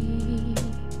fight.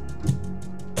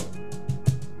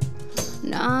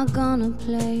 Not gonna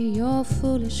play your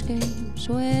foolish games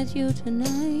with you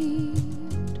tonight.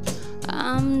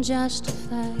 I'm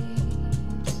justified.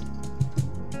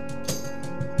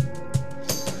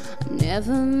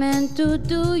 Never meant to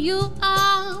do you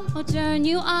off or turn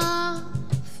you off,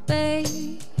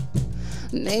 babe.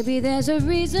 Maybe there's a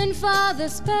reason for the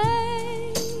space.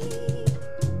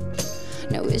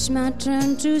 Now it's my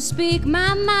turn to speak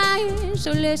my mind,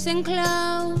 so listen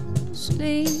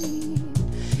closely.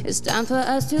 It's time for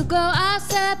us to go our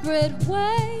separate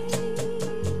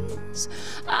ways.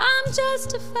 I'm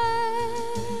justified.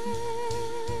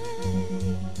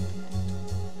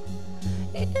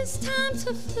 It's time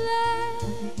to fly.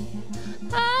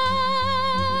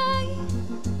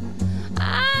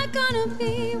 I'm gonna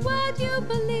be what you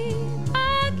believe.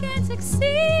 I can't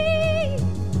succeed.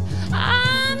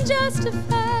 I'm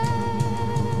justified.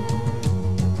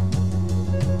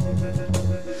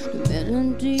 The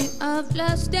melody of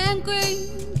lust and greed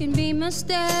can be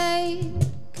mistaken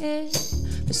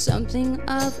for something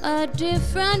of a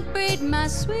different breed, my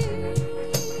sweet.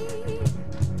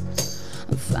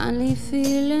 I'm finally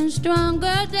feeling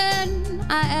stronger than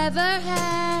I ever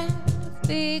have,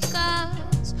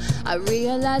 because I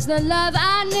realize the love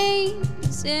I need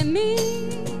is in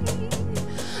me.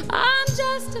 I'm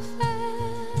justified.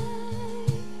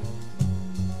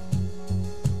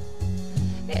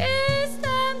 It's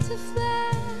time to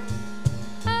fly.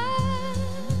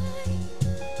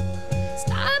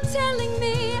 Stop telling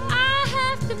me I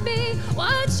have to be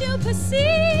what you perceive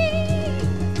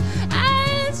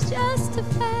as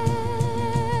justified.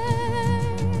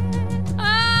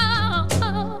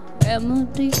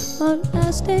 Remedy or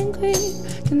lust and greed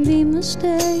can be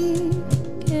mistaken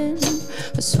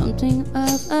for something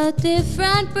of a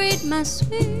different breed, my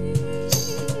sweet.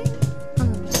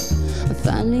 I'm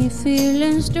finally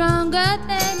feeling stronger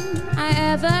than I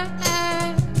ever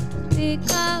have,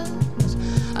 because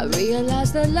I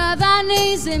realize the love I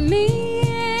need is in me.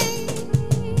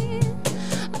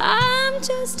 I'm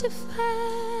justified.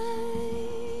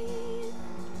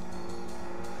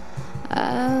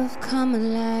 I've come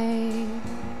alive.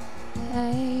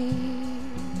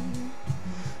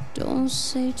 Don't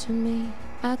say to me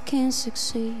I can't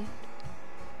succeed.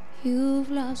 You've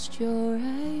lost your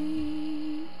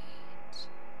eyes.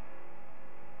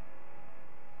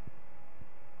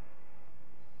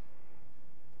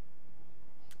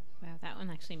 Wow, that one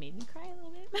actually made me cry a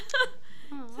little bit.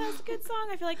 That's a good song.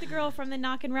 I feel like the girl from the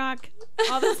Knock and Rock.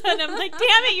 All of a sudden, I'm like, damn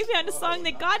it, you found a song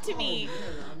that got to me.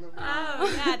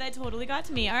 Oh, yeah, that totally got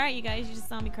to me. All right, you guys, you just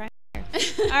saw me cry. All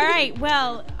right,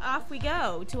 well, off we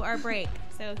go to our break.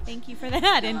 So thank you for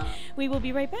that, and we will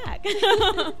be right back.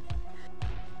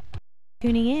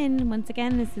 Tuning in, once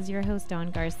again, this is your host,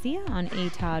 Dawn Garcia, on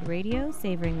ATOD Radio,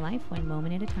 savoring life one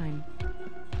moment at a time.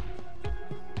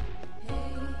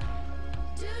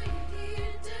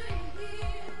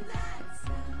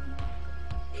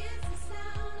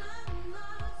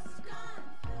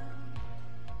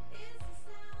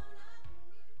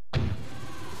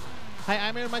 Hi,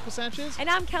 I'm Aaron Michael Sanchez. And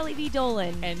I'm Kelly V.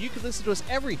 Dolan. And you can listen to us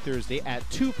every Thursday at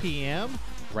 2 p.m.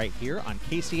 right here on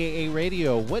KCAA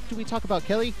Radio. What do we talk about,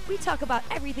 Kelly? We talk about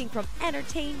everything from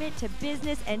entertainment to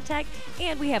business and tech,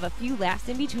 and we have a few laughs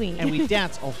in between. And we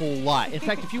dance a whole lot. In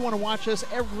fact, if you want to watch us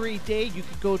every day, you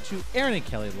can go to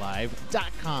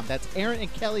AaronandKellyLive.com. That's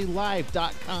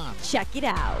AaronandKellyLive.com. Check it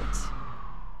out.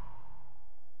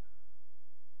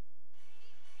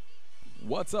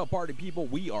 What's up, party people?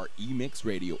 We are E-Mix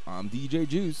Radio. I'm DJ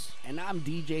Juice. And I'm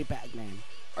DJ Pac-Man.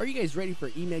 Are you guys ready for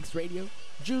E-Mix Radio?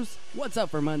 Juice, what's up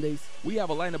for Mondays? We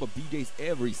have a lineup of DJs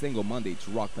every single Monday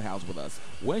to rock the house with us.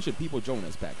 When should people join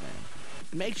us, Pac-Man?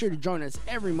 Make sure to join us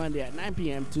every Monday at 9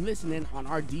 p.m. to listen in on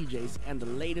our DJs and the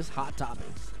latest hot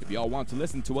topics. If y'all want to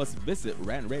listen to us, visit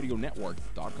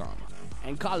rantradionetwork.com.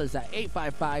 And call us at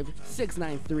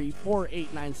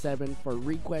 855-693-4897 for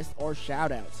requests or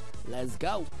shout-outs. Let's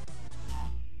go.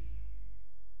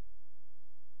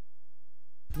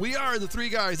 We are the Three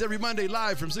Guys every Monday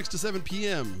live from 6 to 7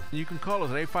 p.m. You can call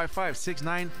us at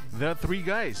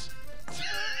 855-69-THE-3-GUYS.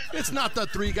 It's not the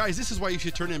Three Guys. This is why you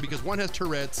should turn in, because one has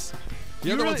Tourette's.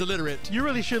 The other one's illiterate. You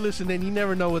really should listen in. You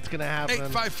never know what's going to happen.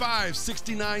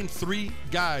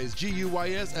 855-69-3-GUYS.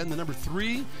 G-U-Y-S and the number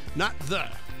 3, not the.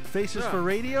 Faces for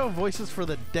radio, voices for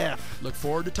the deaf. Look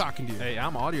forward to talking to you. Hey,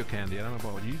 I'm audio candy. I don't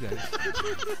know about you guys.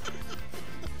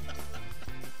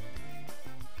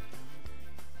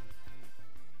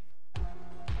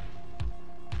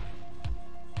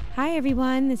 Hi,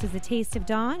 everyone. This is A Taste of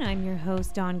Dawn. I'm your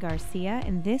host, Dawn Garcia,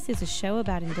 and this is a show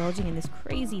about indulging in this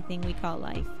crazy thing we call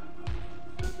life.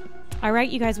 All right,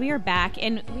 you guys, we are back,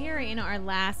 and we are in our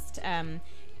last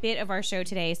bit of our show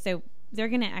today, so they're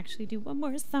going to actually do one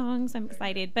more song, so I'm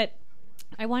excited. But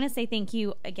I want to say thank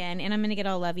you again, and I'm going to get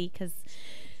all lovey because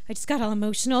I just got all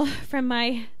emotional from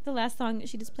the last song that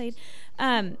she just played.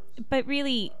 But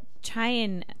really, try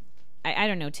and, I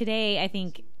don't know, today I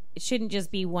think it shouldn't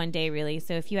just be one day, really.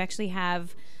 So if you actually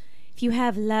have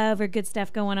love or good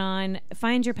stuff going on,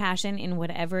 find your passion in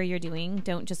whatever you're doing.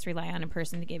 Don't just rely on a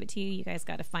person to give it to you. You guys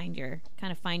got to find your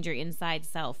inside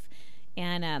self.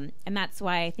 And that's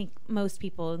why I think most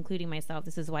people, including myself,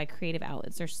 this is why creative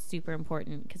outlets are super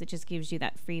important, because it just gives you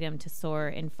that freedom to soar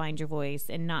and find your voice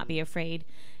and not be afraid.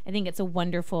 I think it's a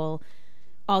wonderful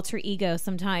alter ego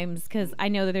sometimes, because I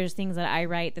know that there's things that I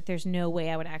write that there's no way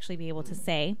I would actually be able to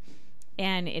say,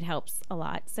 and it helps a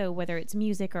lot. So whether it's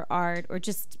music or art or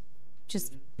just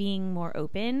being more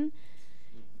open,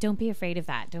 don't be afraid of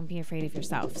that. Don't be afraid of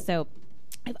yourself. So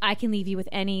if I can leave you with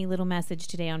any little message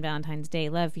today on Valentine's Day,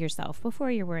 love yourself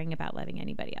before you're worrying about loving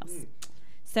anybody else.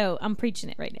 So I'm preaching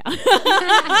it right now.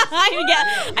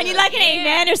 I need like an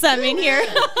amen or something in here.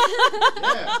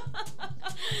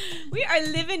 We are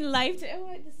living life to.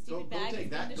 Oh, the stupid bag.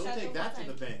 Don't take that to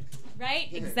the bank. Right?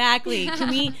 Exactly.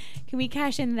 Can we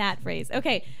cash in that phrase?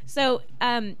 Okay. So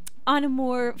on a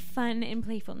more fun and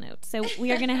playful note, so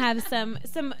we are going to have some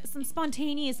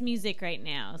spontaneous music right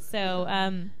now. So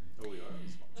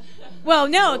well,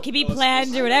 no, it could be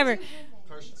planned or whatever.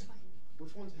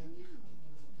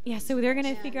 Yeah, so they're going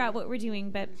to figure out what we're doing,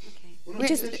 but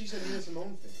she said Nina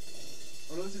Simone thing.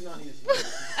 Oh, no, this is not Nina Simone.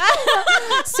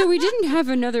 So we didn't have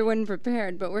another one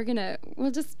prepared, but we'll do a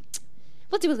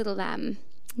little I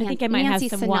think I might Nancy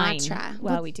have some Sinatra. wine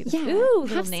while we do this. Yeah, Ooh, have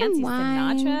little some Nancy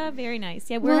wine. Sinatra. Very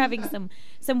nice. Yeah, we're having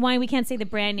some wine. We can't say the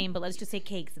brand name, but let's just say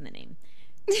cakes in the name.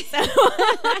 So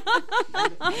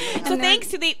thanks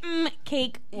to the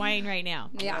cake wine right now.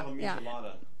 Yeah.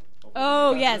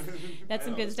 Oh, yes. That's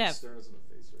some good stuff.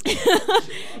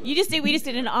 We just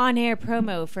did an on-air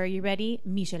promo for, you ready?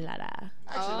 Michelada.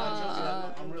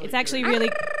 It's actually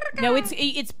really no,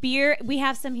 it's beer. We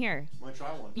have some here. Want to try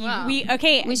one? Wow. We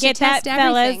should get that, test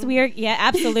everything. fellas.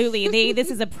 Absolutely. This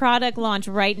is a product launch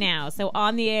right now. So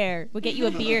on the air, we'll get you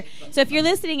a beer. So if you're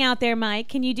listening out there, Mike,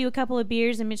 can you do a couple of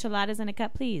beers and micheladas in a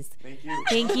cup, please?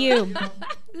 Thank you.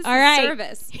 This All is right.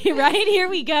 service. Right, here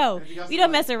we go. We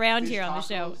don't mess around fish here on the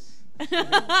show.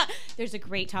 tacos? There's a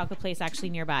great taco place actually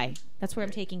nearby. That's where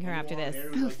I'm taking her after this.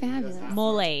 Oh, fabulous.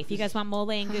 Mole. If you guys want mole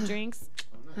and good drinks,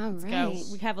 All let's right. go.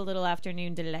 We have a little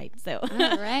afternoon delight. So All right.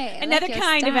 I another like your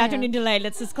kind of style. afternoon delight.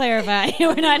 Let's just clarify.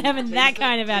 We're not having that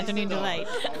kind of afternoon delight.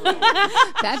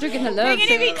 Patrick in the love.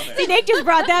 See, Nick just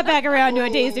brought that back around to a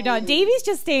taster dog. Davey's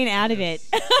just staying out of it.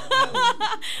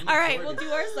 All right, we'll do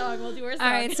our song. All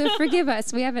right, so forgive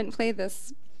us. We haven't played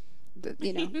this, but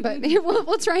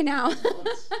we'll try now.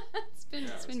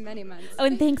 It's been many months. Oh,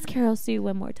 and thanks, Carol Sue,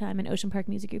 one more time, and Ocean Park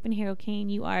Music Group, and Harold Kane.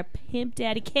 You are Pimp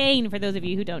Daddy Kane, for those of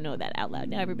you who don't know that out loud.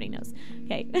 Now everybody knows.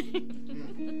 Okay.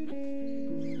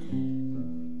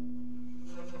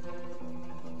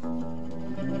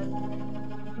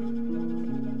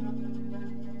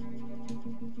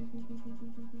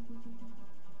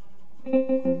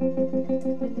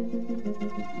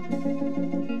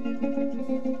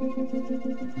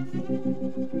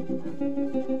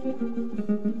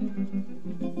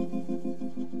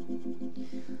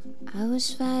 I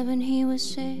was 5 and he was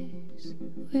 6.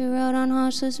 We rode on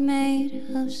horses made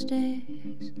of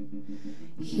sticks.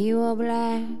 He wore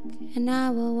black and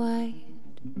I wore white.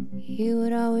 He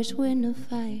would always win the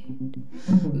fight.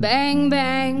 Bang,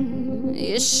 bang,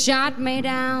 you shot me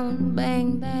down.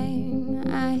 Bang, bang,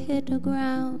 I hit the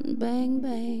ground. Bang,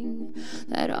 bang,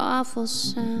 that awful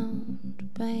sound.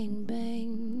 Bang,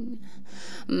 bang,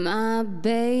 my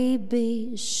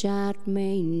baby shot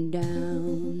me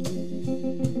down.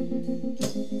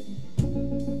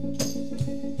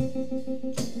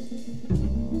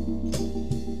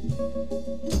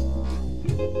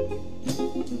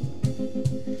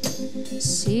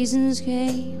 Seasons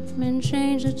came and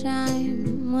changed the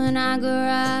time. When I grew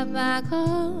up, I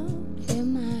called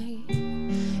him mine.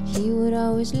 He would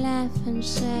always laugh and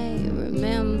say,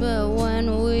 remember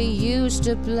when we used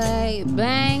to play?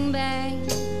 Bang, bang,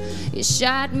 you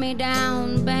shot me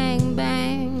down. Bang,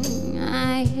 bang,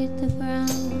 I hit the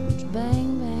ground.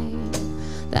 Bang, bang,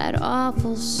 that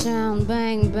awful sound.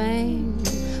 Bang, bang,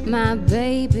 my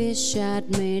baby shot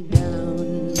me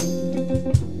down.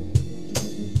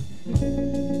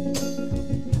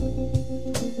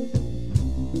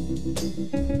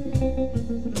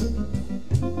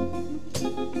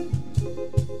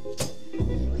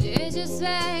 Did you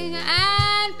sing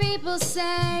and people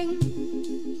sang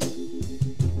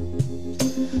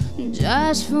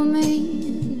just for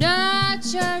me? The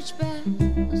church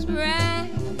bells rang.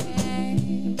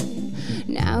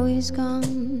 Now he's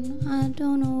gone, I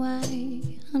don't know why.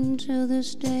 Until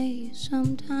this day,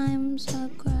 sometimes I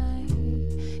cry.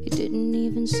 He didn't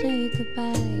even say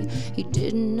goodbye. He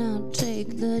did not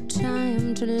take the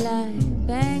time to lie.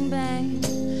 Bang, bang,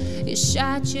 he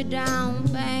shot you down.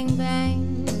 Bang,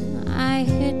 bang, I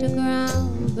hit the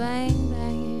ground. Bang,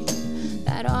 bang,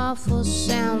 that awful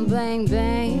sound. Bang,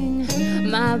 bang,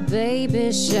 my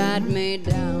baby shot me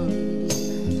down.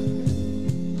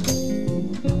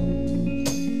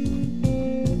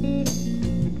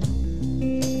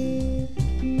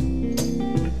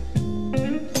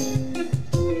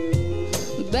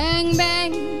 Bang,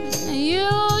 bang, you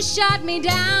shot me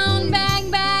down. Bang,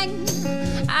 bang,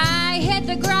 I hit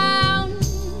the ground.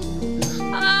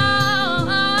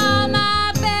 Oh,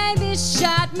 my baby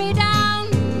shot me down.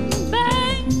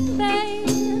 Bang, bang,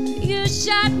 you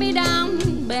shot me down.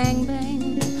 Bang,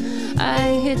 bang,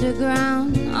 I hit the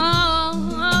ground. Oh,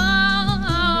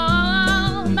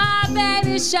 my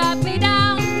baby shot me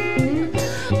down.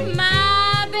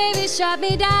 My baby shot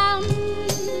me down.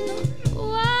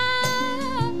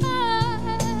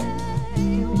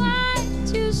 Why'd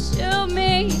you shoot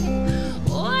me?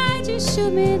 Why'd you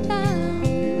shoot me down?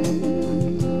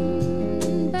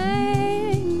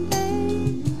 Bang,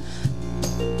 bang,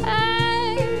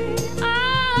 hey,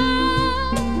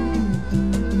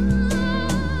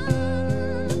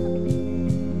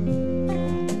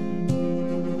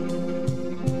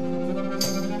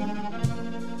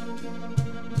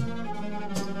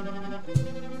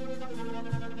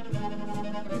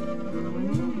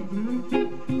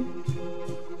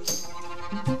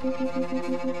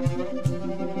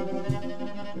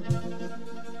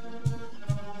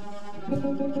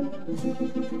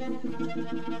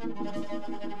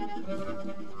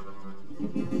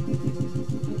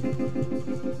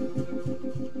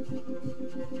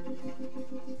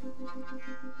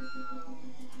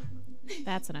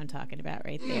 That's what I'm talking about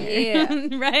right there. Yeah.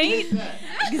 Right?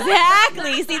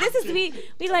 Exactly. See, this is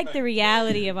we like the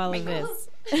reality of all of this.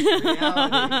 This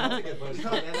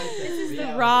is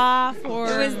the raw form.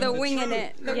 It was the winging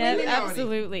it. Yep,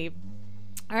 absolutely.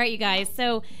 All right, you guys.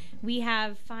 So we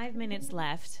have 5 minutes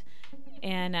left,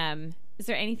 and is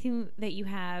there anything that you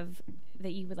have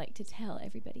that you would like to tell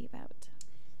everybody about?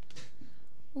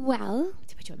 Well,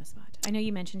 To put you on the spot. I know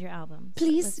you mentioned your album.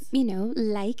 please,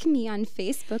 like me on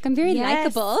Facebook. I'm very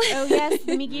likable. Oh, yes.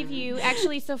 Let me give you,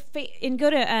 actually, so, and go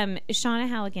to Shana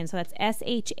Halligan. So that's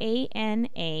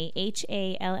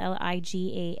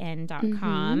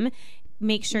SHANAHALLIGAN.com.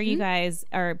 Make sure you guys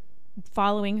are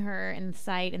following her and the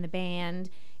site and the band.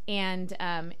 And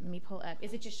let me pull up.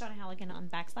 Is it just Shana Halligan on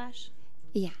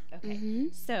 / Yeah. Okay.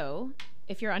 So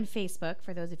if you're on Facebook,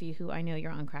 for those of you who I know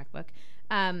you're on Crackbook,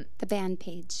 the band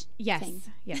page. Yes, thing.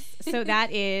 yes. So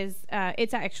that is,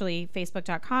 it's actually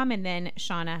facebook.com and then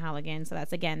Shana Halligan. So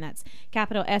that's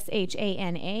capital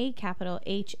SHANA, capital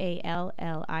HALLIGAN.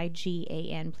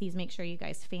 Please make sure you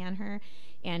guys fan her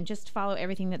and just follow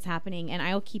everything that's happening. And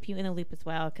I'll keep you in the loop as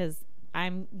well because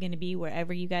I'm going to be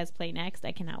wherever you guys play next.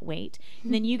 I cannot wait.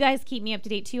 And then you guys keep me up to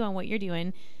date too on what you're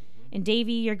doing. And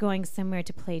Davey, you're going somewhere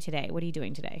to play today. What are you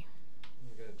doing today?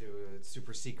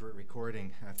 Super secret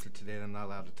recording after today that I'm not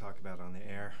allowed to talk about on the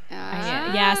air.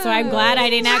 Yeah, so I'm glad I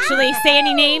didn't actually say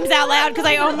any names out loud because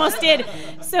I almost did.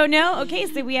 So no,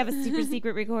 okay, so we have a super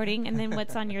secret recording, and then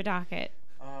what's on your docket?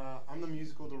 I'm the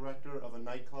musical director of a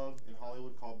nightclub in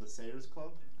Hollywood called the Sayers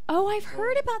Club. Oh, I've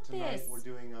heard about tonight this. We're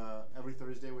doing, every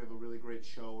Thursday we have a really great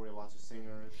show where we have lots of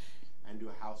singers and do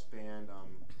a house band.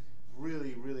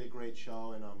 Really, really a great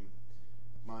show, and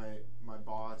my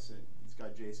boss at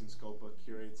Jason Scopa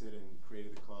curates it and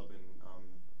created the club, and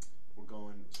we're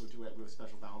going. So we have a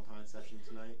special Valentine's session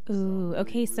tonight. Ooh,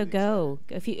 okay, so go.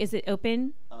 Is it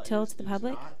open till to the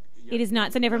public? It is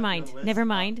not. So never mind. Never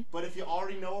mind. But if you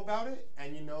already know about it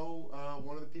and you know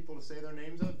one of the people to say their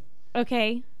names of,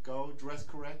 okay. Go dress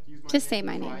correct. Use my Just name, say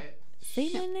my name. Say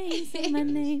my name. Say my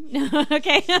name. No,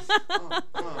 okay.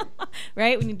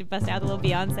 Right. We need to bust out the little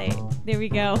Beyonce. There we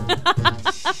go.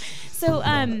 So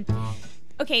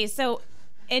okay, so,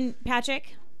 and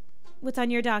Patrick, what's on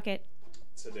your docket?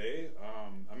 Today,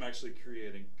 I'm actually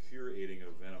curating an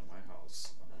event at my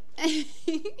house. I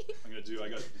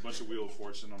got a bunch of Wheel of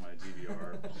Fortune on my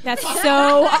DVR. That's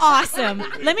so awesome.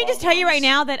 Let me just tell you right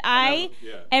now that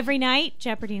every night,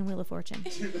 Jeopardy and Wheel of Fortune.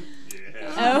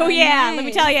 Oh, yeah. Nice. Let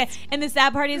me tell you. And the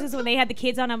sad part is when they had the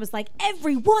kids on, I was like,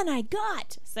 every one I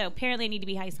got. So apparently I need to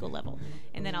be high school level,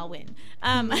 and then I'll win.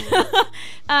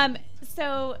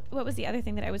 So what was the other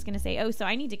thing that I was going to say? Oh, so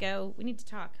I need to go. We need to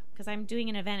talk because I'm doing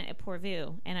an event at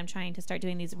Pourvu, and I'm trying to start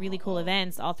doing these really cool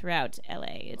events all throughout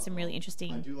LA. It's some really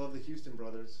interesting. I do love the Houston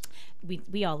Brothers.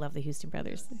 We all love the Houston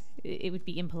Brothers. It would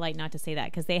be impolite not to say that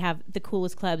because they have the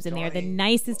coolest clubs, and they're the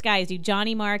nicest guys. Dude,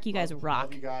 Johnny, Mark, you guys rock.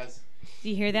 Love you guys. Do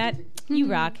you hear that? You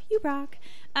rock. You rock.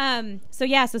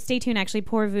 So stay tuned. Actually,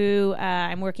 Pourvu,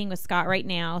 I'm working with Scott right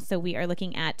now, so we are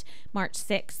looking at March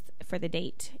 6th for the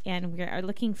date, and we are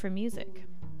looking for music.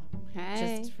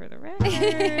 Hi. Just for the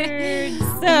record.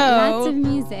 So lots of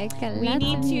music. We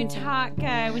need to talk.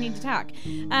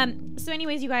 So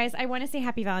anyways, you guys, I want to say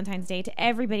happy Valentine's Day to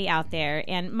everybody out there.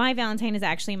 And my Valentine is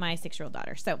actually my 6-year-old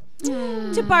daughter. So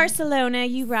to Barcelona,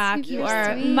 you rock. You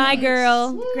are my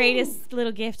girl. Woo. Greatest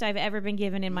little gift I've ever been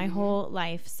given in my whole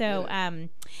life. So, and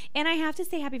I have to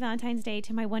say happy Valentine's Day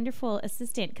to my wonderful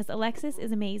assistant, because Alexis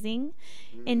is amazing.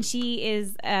 And she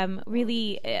is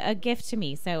really a gift to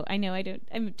me. So I know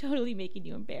I'm totally making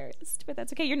you embarrassed, but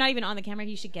that's okay. You're not even on the camera.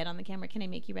 You should get on the camera. Can I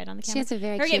make you red on the camera? She has a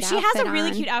very cute She has a really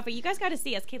on. cute outfit. You guys got to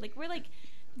see us, kid.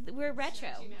 We're retro.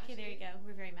 Okay, there you go.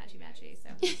 We're very matchy.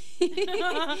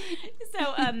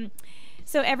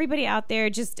 So everybody out there,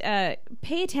 just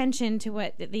pay attention to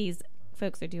what these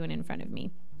folks are doing in front of me.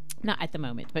 Not at the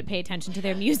moment, but pay attention to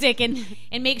their music and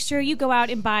make sure you go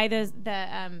out and buy the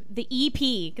EP,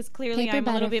 because clearly Paper I'm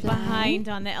a little bit Butterfly. behind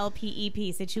on the LP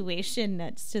EP situation.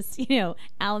 That's just,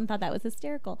 Alan thought that was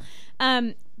hysterical.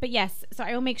 But yes, so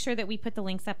I will make sure that we put the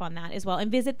links up on that as well,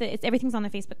 and visit everything's on the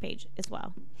Facebook page as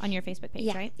well, on your Facebook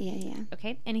page, right? Yeah.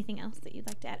 Okay. Anything else that you'd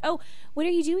like to add? Oh, what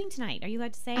are you doing tonight? Are you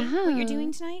allowed to say what you're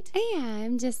doing tonight? Yeah,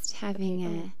 I'm just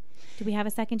having Do we have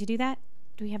a second to do that?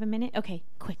 Do we have a minute? Okay,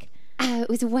 quick. It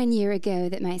was 1 year ago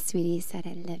that my sweetie said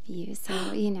I love you. So,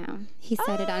 he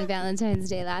said it on Valentine's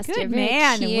Day last year. Good Very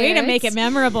man. cute. Way to make it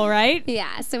memorable, right?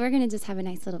 Yeah, so we're going to just have a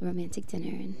nice little romantic dinner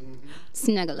and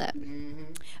snuggle up.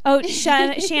 Oh,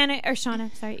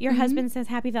 Shana, sorry. Your husband says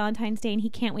happy Valentine's Day, and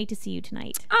he can't wait to see you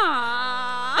tonight.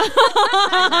 Aww.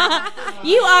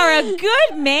 You are a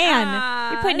good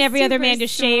man. You're putting every other man to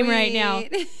shame right now.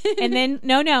 And then,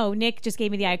 no, Nick just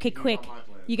gave me the eye. Okay, quick.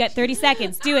 You got 30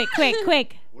 seconds. Do it,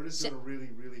 quick. We're just doing a really,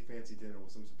 really fancy dinner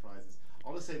with some surprises.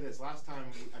 I'll just say this. Last time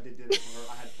I did dinner for her,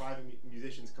 I had private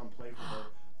musicians come play for her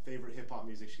favorite hip-hop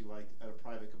music she liked at a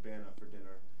private cabana for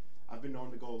dinner. I've been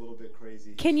known to go a little bit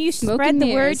crazy. Can you spread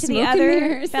the word to the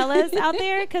other fellas out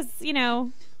there? Because,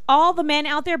 all the men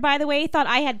out there, by the way, thought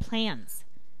I had plans.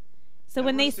 So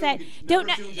when they said,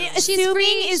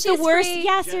 assuming is the worst.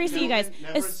 Yeah, seriously, you guys.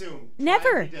 Never assume.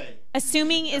 Never.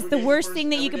 Assuming is the worst thing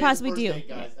that you could possibly do. Date,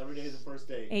 guys. Every day is a first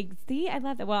date. See, I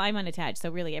love that. Well, I'm unattached,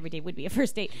 so really every day would be a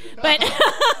first date. But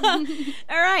all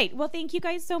right. Well, thank you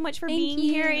guys so much for being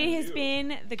here. It has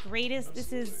been the greatest.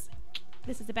 This is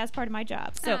the best part of my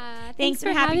job. So thanks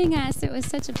for having us. It was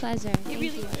such a pleasure. Thank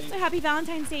you. So happy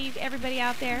Valentine's Day, everybody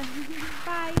out there.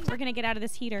 Bye. We're gonna get out of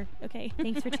this heater. Okay.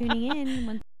 Thanks for tuning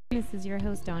in. This is your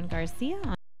host, Dawn Garcia,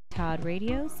 on Todd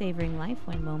Radio, savoring life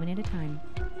one moment at a time.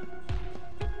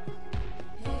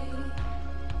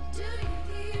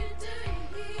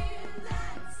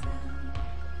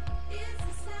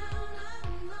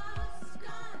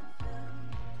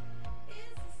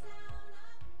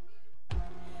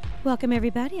 Welcome,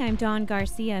 everybody. I'm Dawn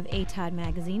Garcia of ATOD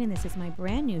Magazine, and this is my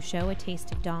brand new show, A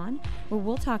Taste of Dawn, where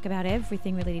we'll talk about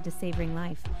everything related to savoring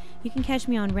life. You can catch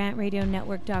me on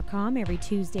rantradionetwork.com every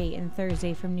Tuesday and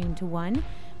Thursday from noon to 1,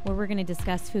 where we're going to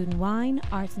discuss food and wine,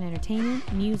 arts and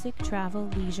entertainment, music, travel,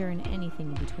 leisure, and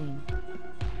anything in between.